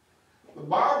 The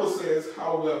Bible says,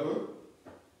 however,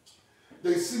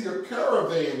 they see a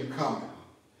caravan coming,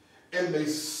 and they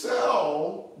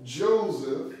sell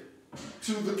Joseph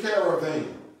to the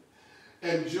caravan.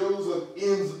 And Joseph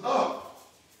ends up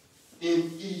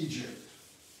in Egypt.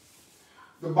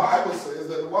 The Bible says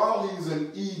that while he's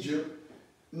in Egypt,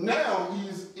 now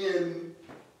he's in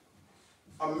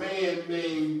a man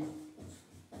named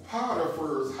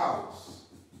Potiphar's house.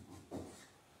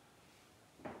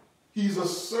 He's a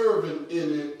servant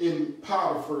in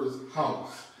Potiphar's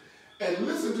house. And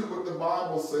listen to what the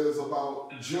Bible says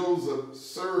about Joseph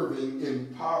serving in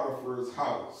Potiphar's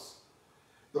house.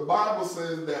 The Bible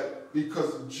says that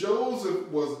because Joseph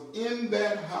was in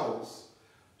that house,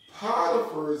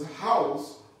 Potiphar's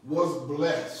house was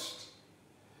blessed.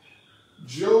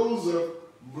 Joseph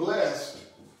blessed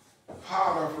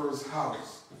Potiphar's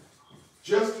house.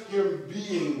 Just him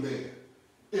being there,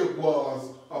 it was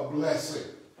a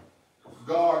blessing.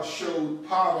 God showed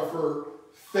Potiphar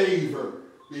favor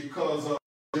because of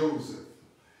Joseph.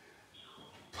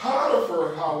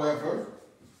 Potiphar, however,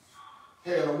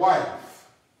 had a wife.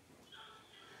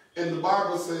 And the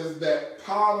Bible says that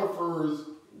Potiphar's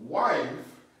wife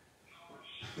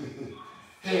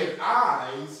had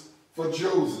eyes for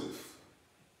Joseph.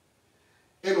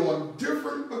 And on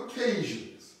different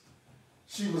occasions,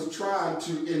 she was trying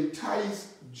to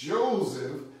entice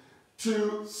Joseph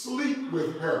to sleep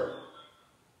with her.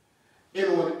 And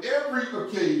on every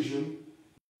occasion,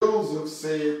 Joseph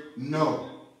said, no,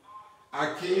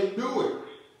 I can't do it.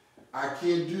 I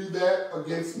can't do that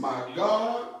against my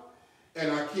God,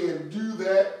 and I can't do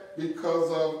that because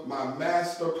of my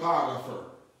master Potiphar.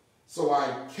 So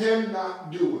I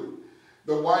cannot do it.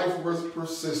 The wife was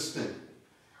persistent.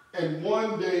 And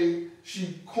one day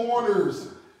she corners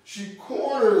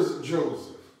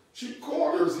Joseph. She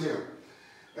corners him.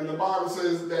 And the Bible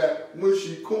says that when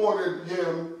she cornered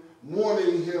him,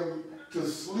 wanting him to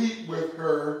sleep with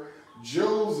her,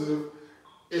 Joseph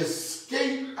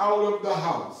escaped out of the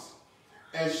house.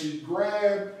 And she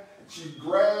grabbed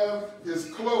his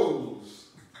clothes.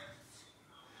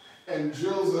 And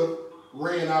Joseph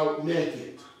ran out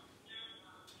naked.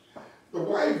 The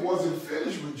wife wasn't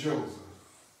finished with Joseph,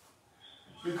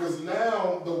 because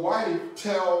now the wife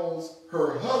tells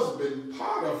her husband,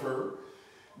 Potiphar,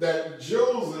 that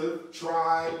Joseph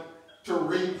tried to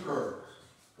rape her.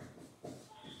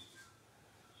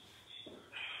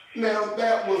 Now,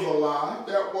 that was a lie.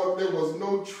 There was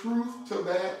no truth to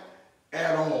that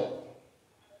at all.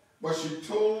 But she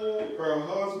told her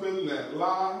husband that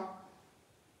lie,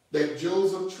 that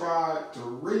Joseph tried to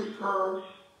rape her,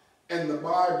 and the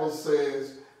Bible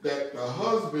says that the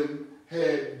husband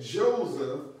had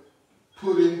Joseph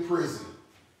put in prison.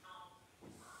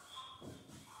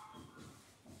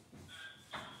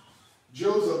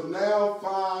 Joseph now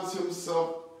finds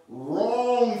himself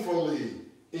wrongfully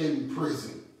in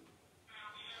prison.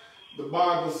 The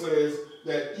Bible says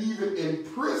that even in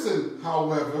prison,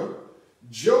 however,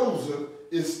 Joseph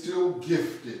is still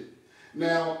gifted.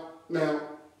 Now,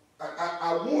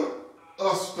 I want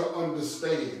us to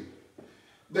understand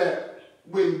that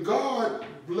when God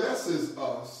blesses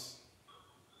us,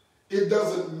 it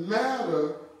doesn't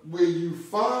matter where you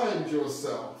find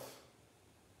yourself,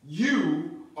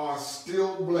 you are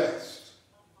still blessed.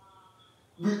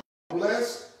 We are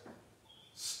blessed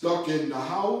stuck in the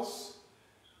house.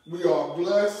 We are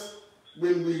blessed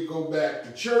when we go back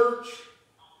to church.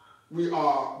 We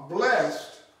are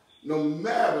blessed no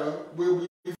matter where we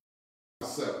find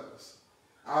ourselves.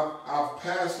 I've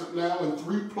pastored now in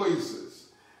 3 places.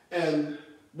 And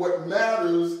what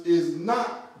matters is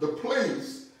not the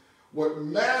place. What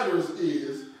matters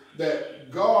is that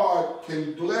God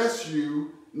can bless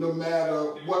you no matter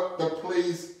what the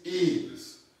place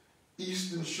is.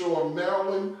 Eastern Shore,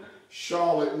 Maryland,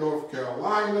 Charlotte, North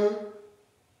Carolina,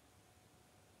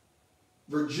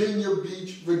 Virginia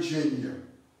Beach, Virginia.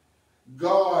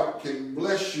 God can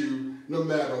bless you no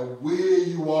matter where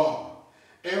you are.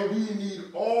 And we need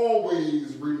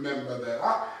always remember that.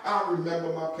 I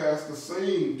remember my pastor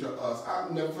saying to us,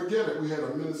 I'll never forget it. We had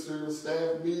a ministerial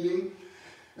staff meeting,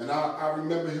 and I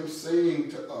remember him saying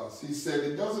to us, he said,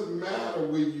 it doesn't matter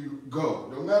where you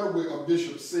go, no matter where a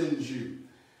bishop sends you.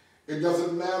 It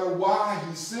doesn't matter why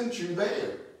he sent you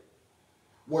there.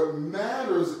 What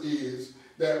matters is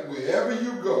that wherever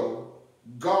you go,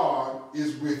 God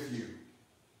is with you.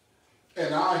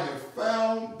 And I have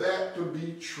found that to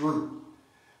be true.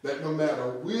 That no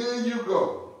matter where you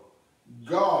go,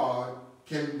 God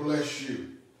can bless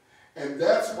you. And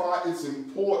that's why it's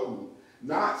important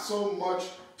not so much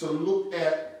to look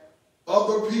at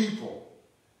other people.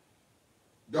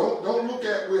 Don't look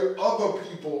at where other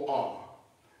people are.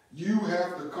 You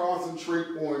have to concentrate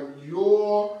on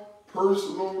your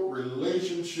personal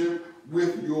relationship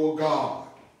with your God.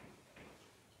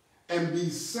 And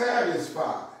be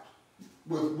satisfied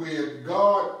with where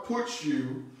God puts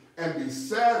you, and be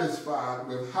satisfied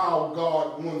with how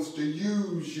God wants to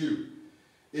use you.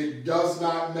 It does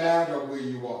not matter where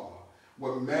you are.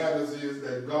 What matters is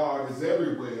that God is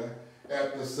everywhere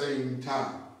at the same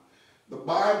time. The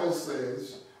Bible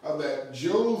says that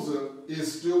Joseph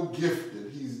is still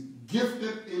gifted. He's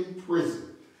gifted in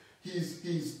prison.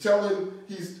 He's telling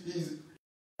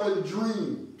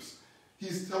dreams.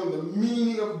 He's telling the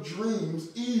meaning of dreams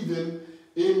even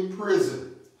in prison.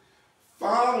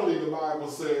 Finally, the Bible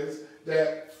says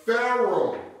that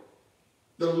Pharaoh,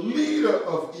 the leader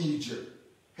of Egypt,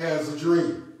 has a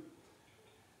dream.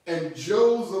 And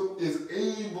Joseph is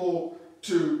able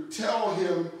to tell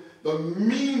him the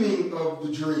meaning of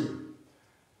the dream.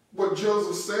 What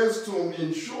Joseph says to him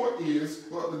in short is,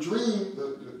 well, the dream,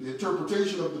 the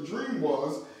interpretation of the dream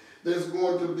was, there's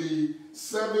going to be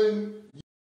 7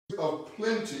 years of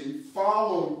plenty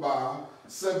followed by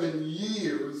 7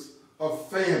 years of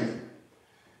famine.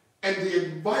 And the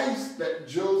advice that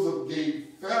Joseph gave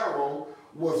Pharaoh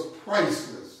was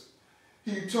priceless.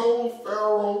 He told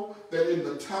Pharaoh that in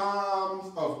the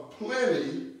times of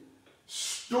plenty,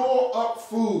 store up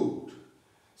food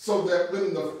so that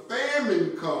when the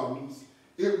famine comes,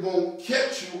 it won't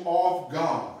catch you off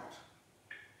guard.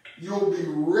 you'll be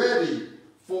ready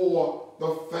for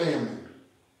the famine.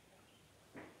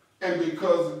 And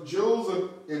because Joseph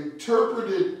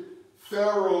interpreted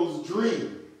Pharaoh's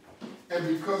dream,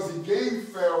 and because he gave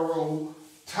Pharaoh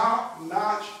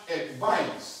top-notch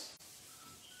advice,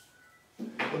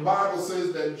 the Bible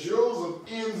says that Joseph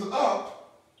ends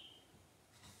up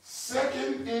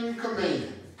second in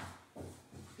command.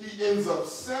 He ends up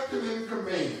second in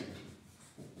command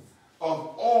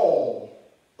of all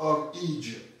of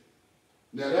Egypt.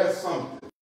 Now that's something.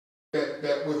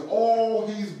 That with all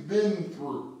he's been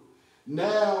through,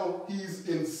 now he's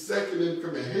in second in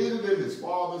command. Hated in his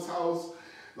father's house.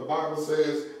 The Bible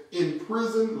says in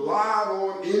prison, lied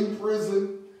on in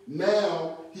prison.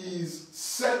 Now he's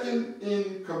second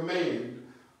in command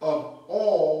of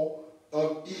all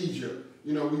of Egypt.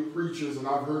 You know, we preachers, and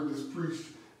I've heard this preached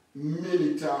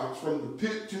many times, from the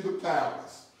pit to the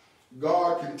palace.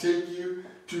 God can take you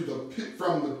to the pit,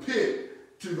 from the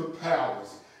pit to the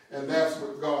palace. And that's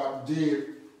what God did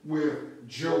with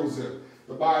Joseph.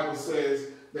 The Bible says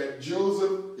that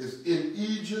Joseph is in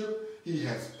Egypt. He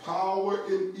has power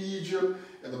in Egypt.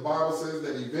 And the Bible says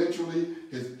that eventually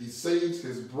he saves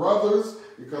his brothers,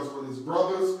 because when his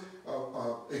brothers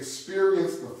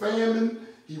experienced the famine,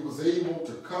 he was able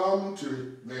to come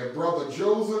to their brother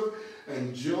Joseph,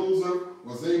 and Joseph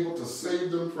was able to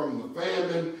save them from the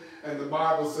famine. And the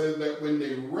Bible says that when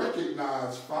they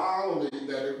recognized finally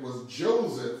that it was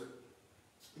Joseph,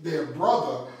 their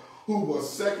brother, who was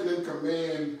second in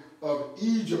command of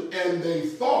Egypt, and they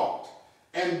thought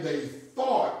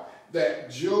that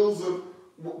Joseph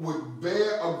would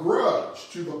bear a grudge,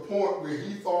 to the point where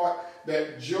he thought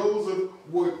that Joseph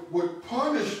would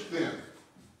punish them.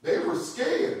 They were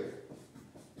scared.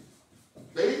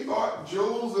 They thought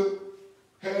Joseph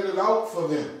had it out for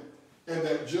them, and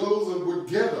that Joseph would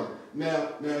get them. Now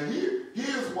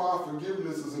here's why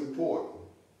forgiveness is important.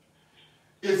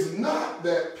 It's not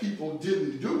that people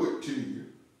didn't do it to you.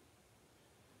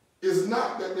 It's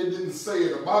not that they didn't say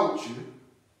it about you.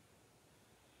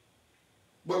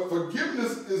 But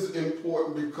forgiveness is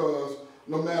important because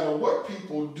no matter what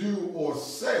people do or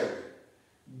say,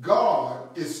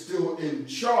 God is still in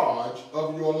charge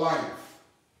of your life.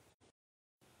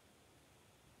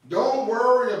 Don't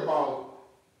worry about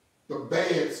the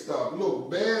bad stuff. Look,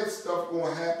 bad stuff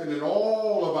going to happen in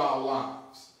all of our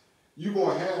lives. You're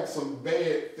going to have some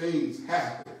bad things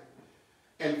happen.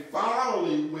 And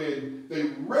finally, when they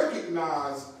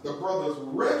recognized, the brothers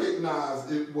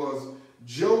recognized it was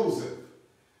Joseph,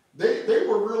 they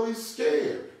were really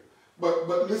scared. But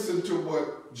listen to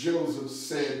what Joseph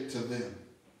said to them.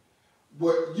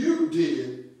 What you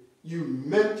did, you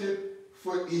meant it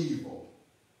for evil,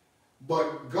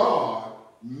 but God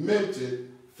meant it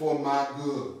for my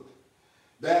good.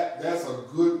 That's a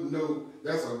good note.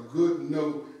 That's a good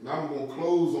note. And I'm going to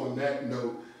close on that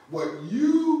note. What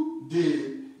you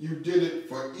did, you did it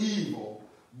for evil,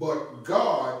 but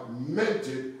God meant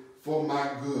it for my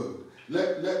good.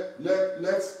 Let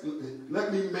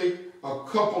me make a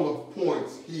couple of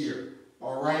points here.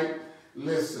 All right?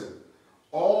 Listen,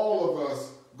 all of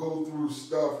us go through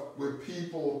stuff where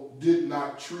people did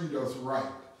not treat us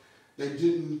right. They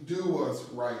didn't do us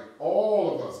right.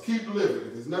 All of us. Keep living.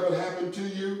 If it's never happened to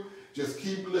you, just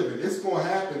keep living. It's going to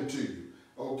happen to you.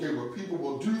 Okay, where people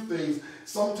will do things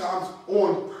sometimes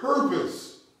on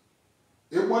purpose.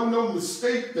 It wasn't no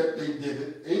mistake that they did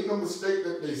it. Ain't no mistake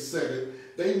that they said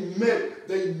it. They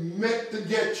meant to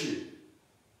get you.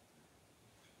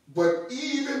 But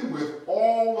even with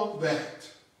all of that,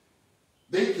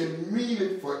 they can mean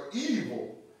it for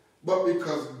evil, but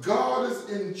because God is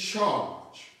in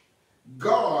charge,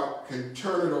 God can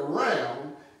turn it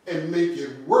around and make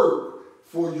it work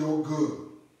for your good.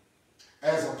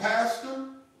 As a pastor,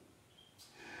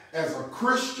 as a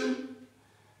Christian,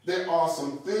 there are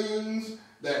some things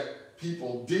that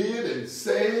people did and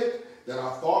said that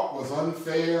I thought was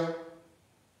unfair.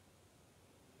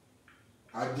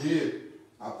 I did.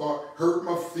 I thought hurt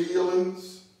my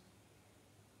feelings.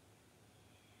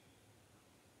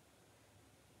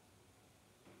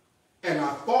 And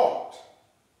I thought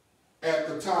at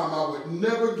the time I would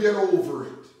never get over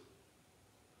it.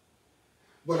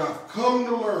 But I've come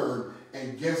to learn,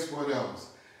 and guess what else?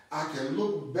 I can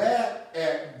look back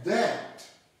at that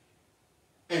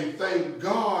and thank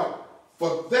God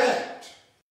for that.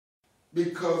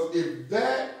 Because if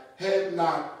that had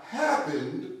not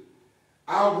happened,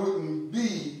 I wouldn't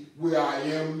be where I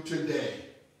am today.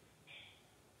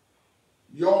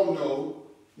 Y'all know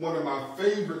one of my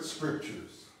favorite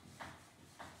scriptures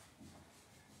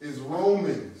is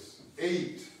Romans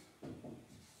 8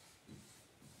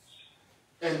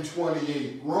 and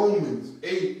 28. Romans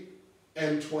 8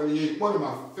 and 28, one of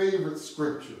my favorite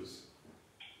scriptures.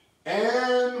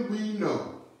 And we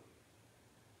know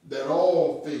that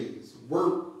all things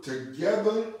work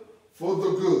together for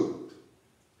the good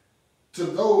to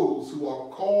those who are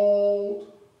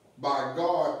called by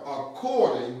God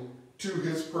according to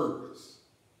his purpose.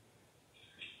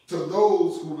 To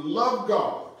those who love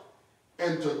God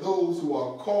and to those who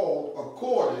are called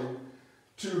according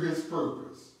to his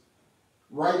purpose.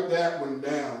 Write that one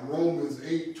down, Romans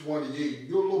 8:28.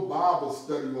 Do a little Bible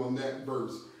study on that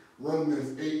verse,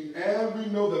 Romans 8. And we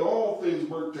know that all things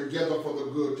work together for the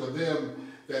good to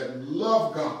them that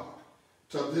love God,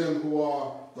 to them who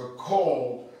are the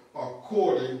called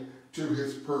according to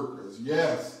his purpose.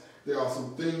 Yes, there are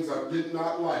some things I did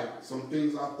not like, some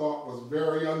things I thought was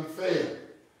very unfair.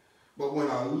 But when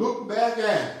I look back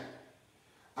at it,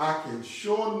 I can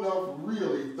sure enough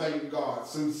really thank God,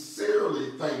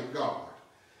 sincerely thank God.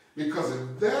 Because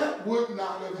if that would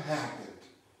not have happened,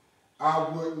 I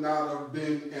would not have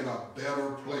been in a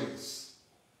better place.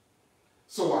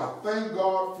 So I thank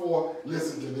God for,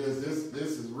 listen to this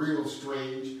is real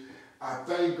strange. I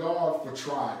thank God for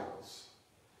trials.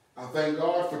 I thank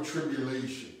God for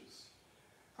tribulations.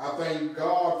 I thank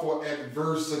God for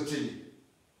adversity.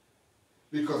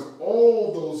 Because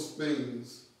all those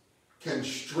things can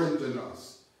strengthen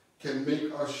us, can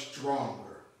make us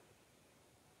stronger.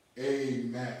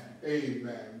 Amen.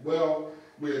 Amen. Well,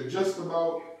 we're just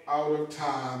about out of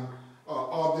time.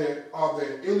 Are there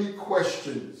any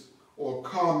questions or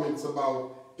comments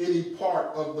about any part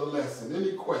of the lesson?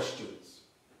 Any questions?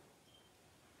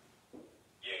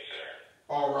 Yes, sir.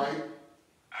 All right. I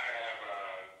have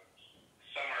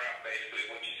summed up basically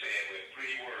what you said with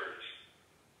 3 words.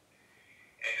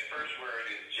 And the first word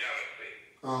is jealousy.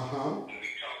 Uh-huh. When we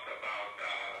talk about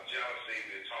jealousy,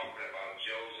 we're talking about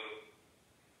Joseph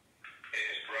and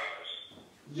his brothers.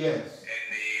 Yes. And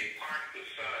the part of the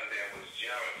son, there was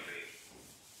jealousy.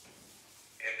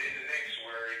 And then the next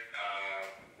word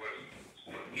was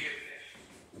forgiveness.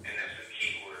 And that's the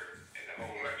key word in the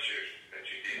whole lecture that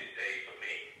you did today for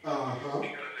me. Uh-huh.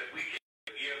 Because if we can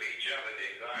forgive each other,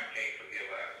 then God can't forgive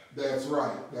us. That's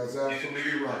right. That's absolutely And the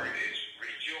third right. word is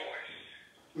rejoice.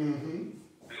 Mm-hmm.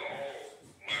 We all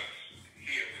must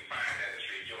hear, we find that it's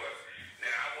rejoice.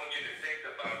 Now, I want you to think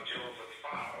about Joseph's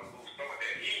father, who thought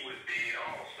that he was dead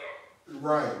also.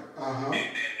 Right. Uh-huh.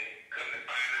 And then come to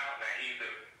find out that he's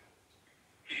the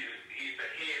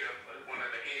head of one of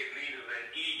the head leaders in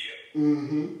Egypt.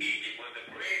 Mm-hmm. Egypt was the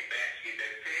bread basket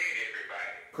that fed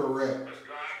everybody. Correct. But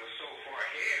God was so far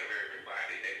ahead of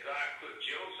everybody that God put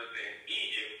Joseph in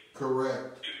Egypt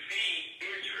Correct. to feed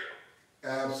Israel.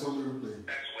 Absolutely.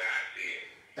 That's where I see it.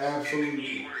 Absolutely. And the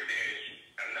key word is,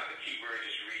 another key word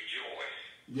is rejoice.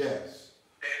 Yes.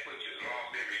 That which is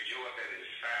lost, they rejoice that is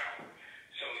found.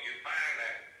 So you find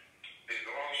that the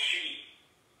lost sheep,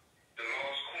 the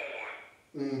lost corn,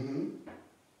 Mm-hmm.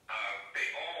 they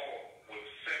all were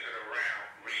centered around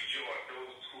rejoice.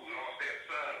 Those who lost their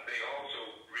son, they also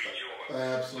rejoice.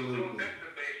 Absolutely. So that's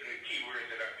the basic key words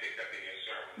that I picked up in your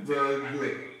sermon. Very I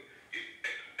good. think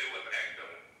it was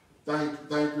excellent.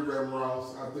 Thank you, Reverend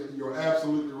Ross. I think you're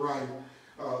absolutely right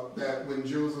that when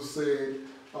Joseph said,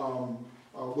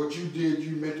 what you did,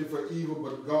 you meant it for evil,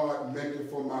 but God meant it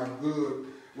for my good.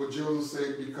 What Joseph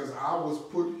said, because I was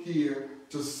put here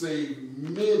to save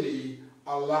many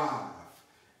alive.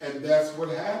 And that's what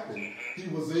happened. He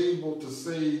was able to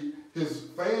save his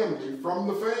family from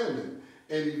the famine.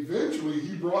 And eventually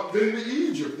he brought them to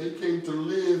Egypt. They came to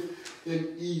live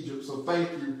in Egypt. So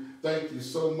thank you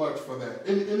so much for that.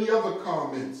 Any other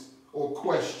comments or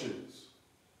questions?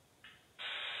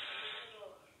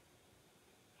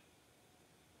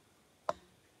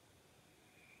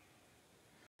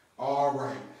 All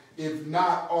right. If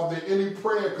not, are there any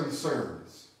prayer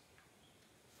concerns?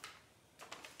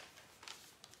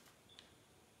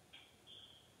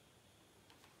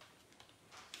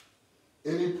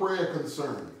 Any prayer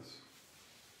concerns?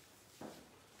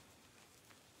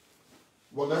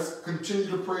 Well, let's continue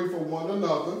to pray for one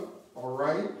another, all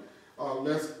right?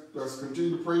 Let's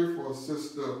continue to pray for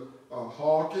Sister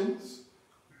Hawkins.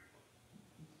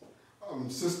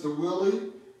 Sister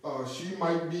Willie, she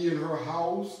might be in her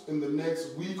house in the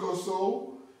next week or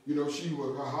so. You know,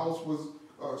 her house was,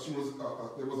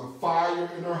 there was a fire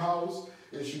in her house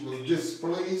and she was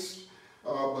displaced.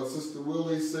 But Sister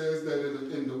Willie says that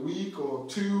in the week or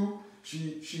 2,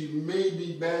 she may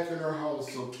be back in her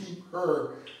house. So keep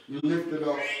her lifted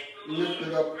up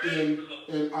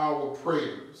in our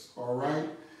prayers. All right.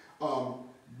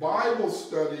 Bible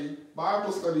study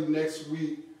next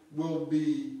week will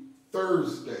be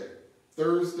Thursday,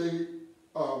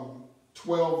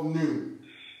 12 noon.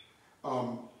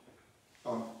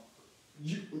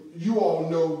 you all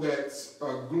know that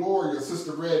Gloria,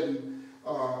 Sister Redden,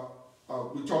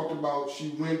 we talked about she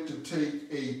went to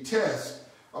take a test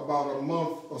about a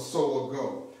month or so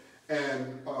ago.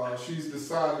 And she's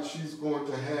decided she's going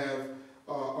to have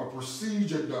a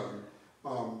procedure done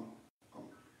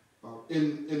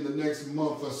in the next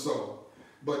month or so.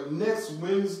 But next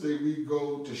Wednesday we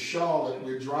go to Charlotte.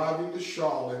 We're driving to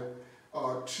Charlotte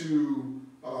to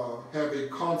have a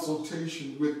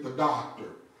consultation with the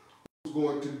doctor who's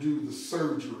going to do the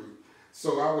surgery.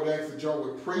 So I would ask that y'all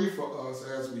would pray for us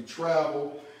as we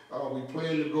travel. We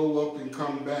plan to go up and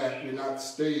come back. We're not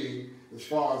staying as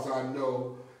far as I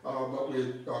know, but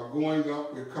we're going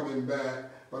up, we're coming back.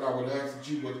 But I would ask that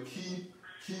you would keep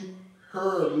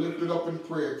her lifted up in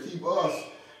prayer. Keep us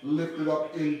lifted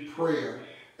up in prayer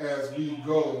as we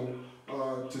go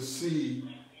to see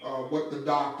what the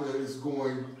doctor is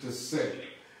going to say.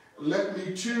 Let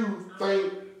me too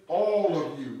thank all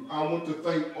of you. I want to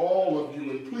thank all of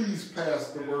you, and please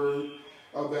pass the word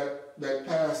that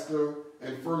Pastor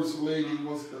and First Lady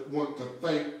want to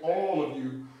thank all of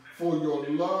you for your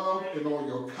love and all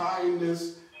your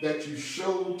kindness that you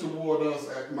showed toward us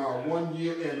at my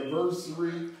 1-year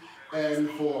anniversary and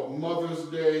for Mother's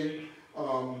Day.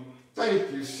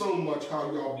 Thank you so much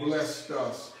how y'all blessed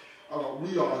us.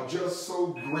 We are just so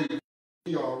grateful.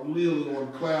 We are really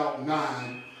on cloud 9.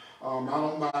 I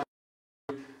don't mind.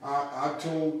 I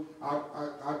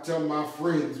tell my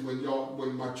friends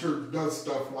when my church does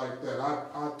stuff like that,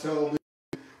 I tell them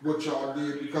what y'all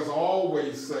did, because I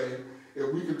always say,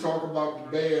 if we can talk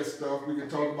about the bad stuff, we can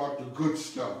talk about the good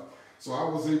stuff. So I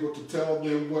was able to tell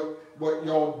them what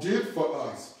y'all did for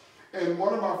us. And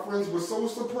one of my friends was so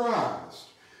surprised,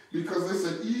 because they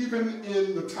said, even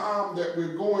in the time that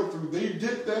we're going through, they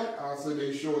did that. I said,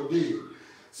 they sure did.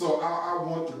 So I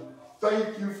want to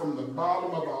thank you from the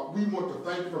bottom of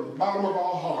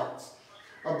our hearts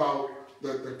about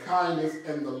the kindness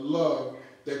and the love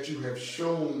that you have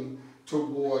shown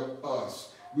toward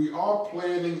us. We are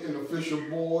planning an official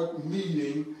board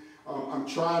meeting. I'm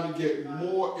trying to get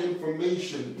more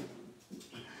information.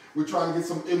 We're trying to get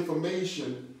some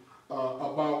information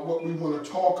about what we want to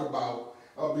talk about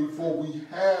before we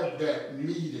have that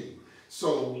meeting.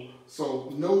 So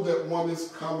know that one is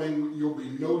coming. You'll be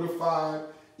notified,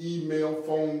 email,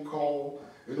 phone call,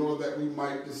 in order that we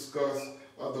might discuss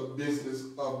the business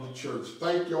of the church.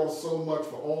 Thank y'all so much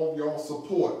for all of y'all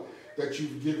support that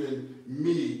you've given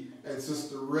me and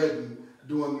Sister Redden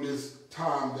during this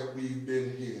time that we've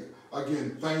been here.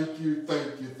 Again, thank you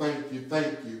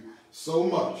so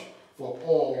much for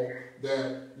all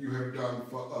that you have done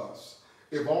for us.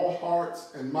 If all hearts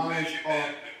and minds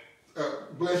are,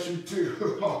 bless you too,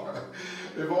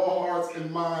 if all hearts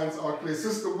and minds are clear.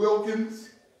 Sister Wilkins?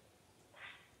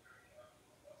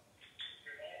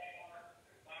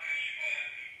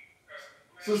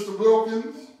 Sister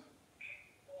Wilkins?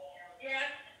 Yes,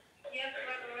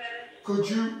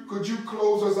 Reverend. Could you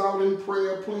close us out in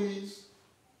prayer, please?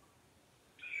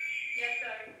 Yes,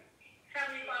 sir.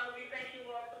 Heavenly Father, we thank you,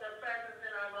 Lord, for the presence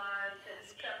in our lives that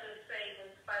you kept us safe in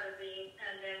spite of the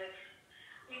pandemic.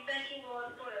 We thank you,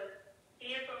 Lord, for the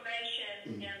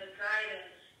information and the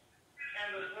guidance and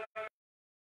the work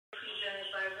presented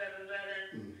by Reverend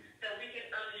Redden, that we can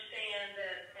understand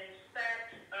that in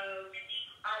spite of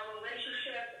our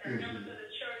relationship and members of the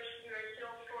church, we are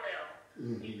still frail.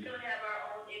 We still have our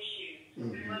own issues.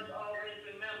 We must always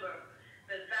remember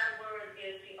that that word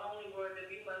is the only word that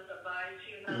we must abide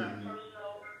to, not our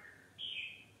personal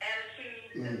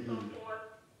attitudes and so forth.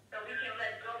 That we can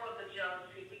let go of the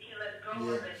jealousy, we can let go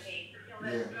of the hate, we can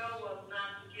let go of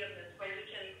non-forgiveness, but we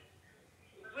can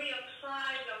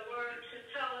reapply the word to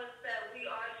tell us that we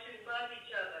are to love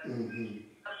each other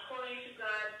according to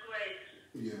God's grace.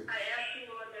 I ask you,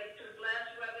 Lord, that to bless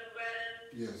Reverend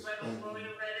Redden, Reverend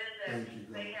William Redden, that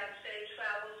they have safe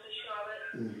travels to Charlotte,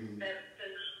 that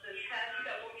the test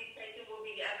that will be taken will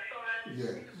be excellent.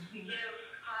 We give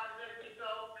positive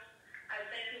results. I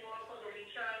thank you, Lord, for the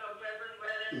return of Reverend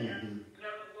Redden and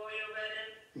Reverend William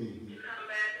Redden to come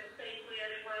back safely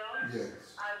as well.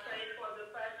 I pray for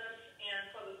the presence and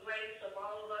for the grace of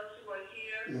all of us who are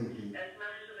here as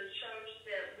members of the church,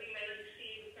 that we may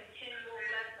receive continual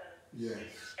blessings.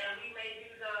 And we may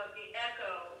do the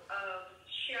echo of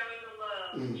sharing the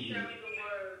love, sharing the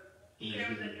word,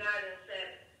 sharing the guidance,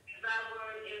 that thy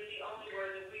word is the only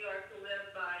word that we are to live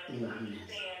by and to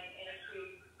understand and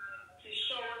to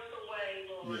show us the way,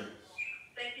 Lord.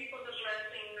 Thank you for the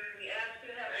blessings. We ask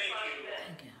you to have a Father that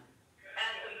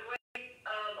as the grace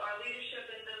of our leadership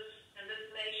in this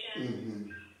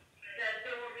nation, that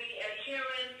there will be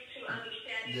adherence to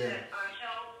understanding that our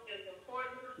health is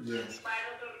important in spite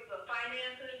of the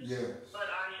finances, but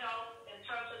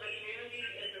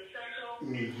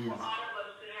for all of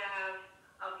us to have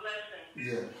a blessing.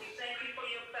 Yes. We thank you for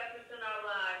your presence in our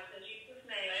lives. In Jesus'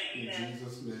 name, In amen.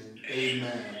 Jesus' name.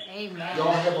 Amen. Amen.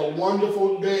 Y'all have a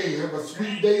wonderful day. Have a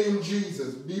sweet day in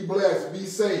Jesus. Be blessed. Be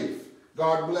safe.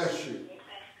 God bless you.